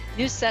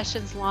 New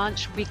sessions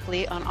launch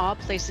weekly on all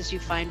places you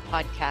find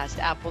podcasts: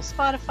 Apple,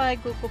 Spotify,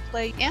 Google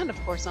Play, and of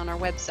course on our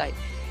website.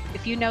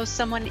 If you know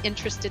someone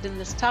interested in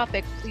this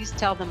topic, please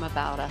tell them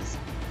about us.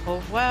 Au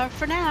revoir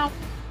for now.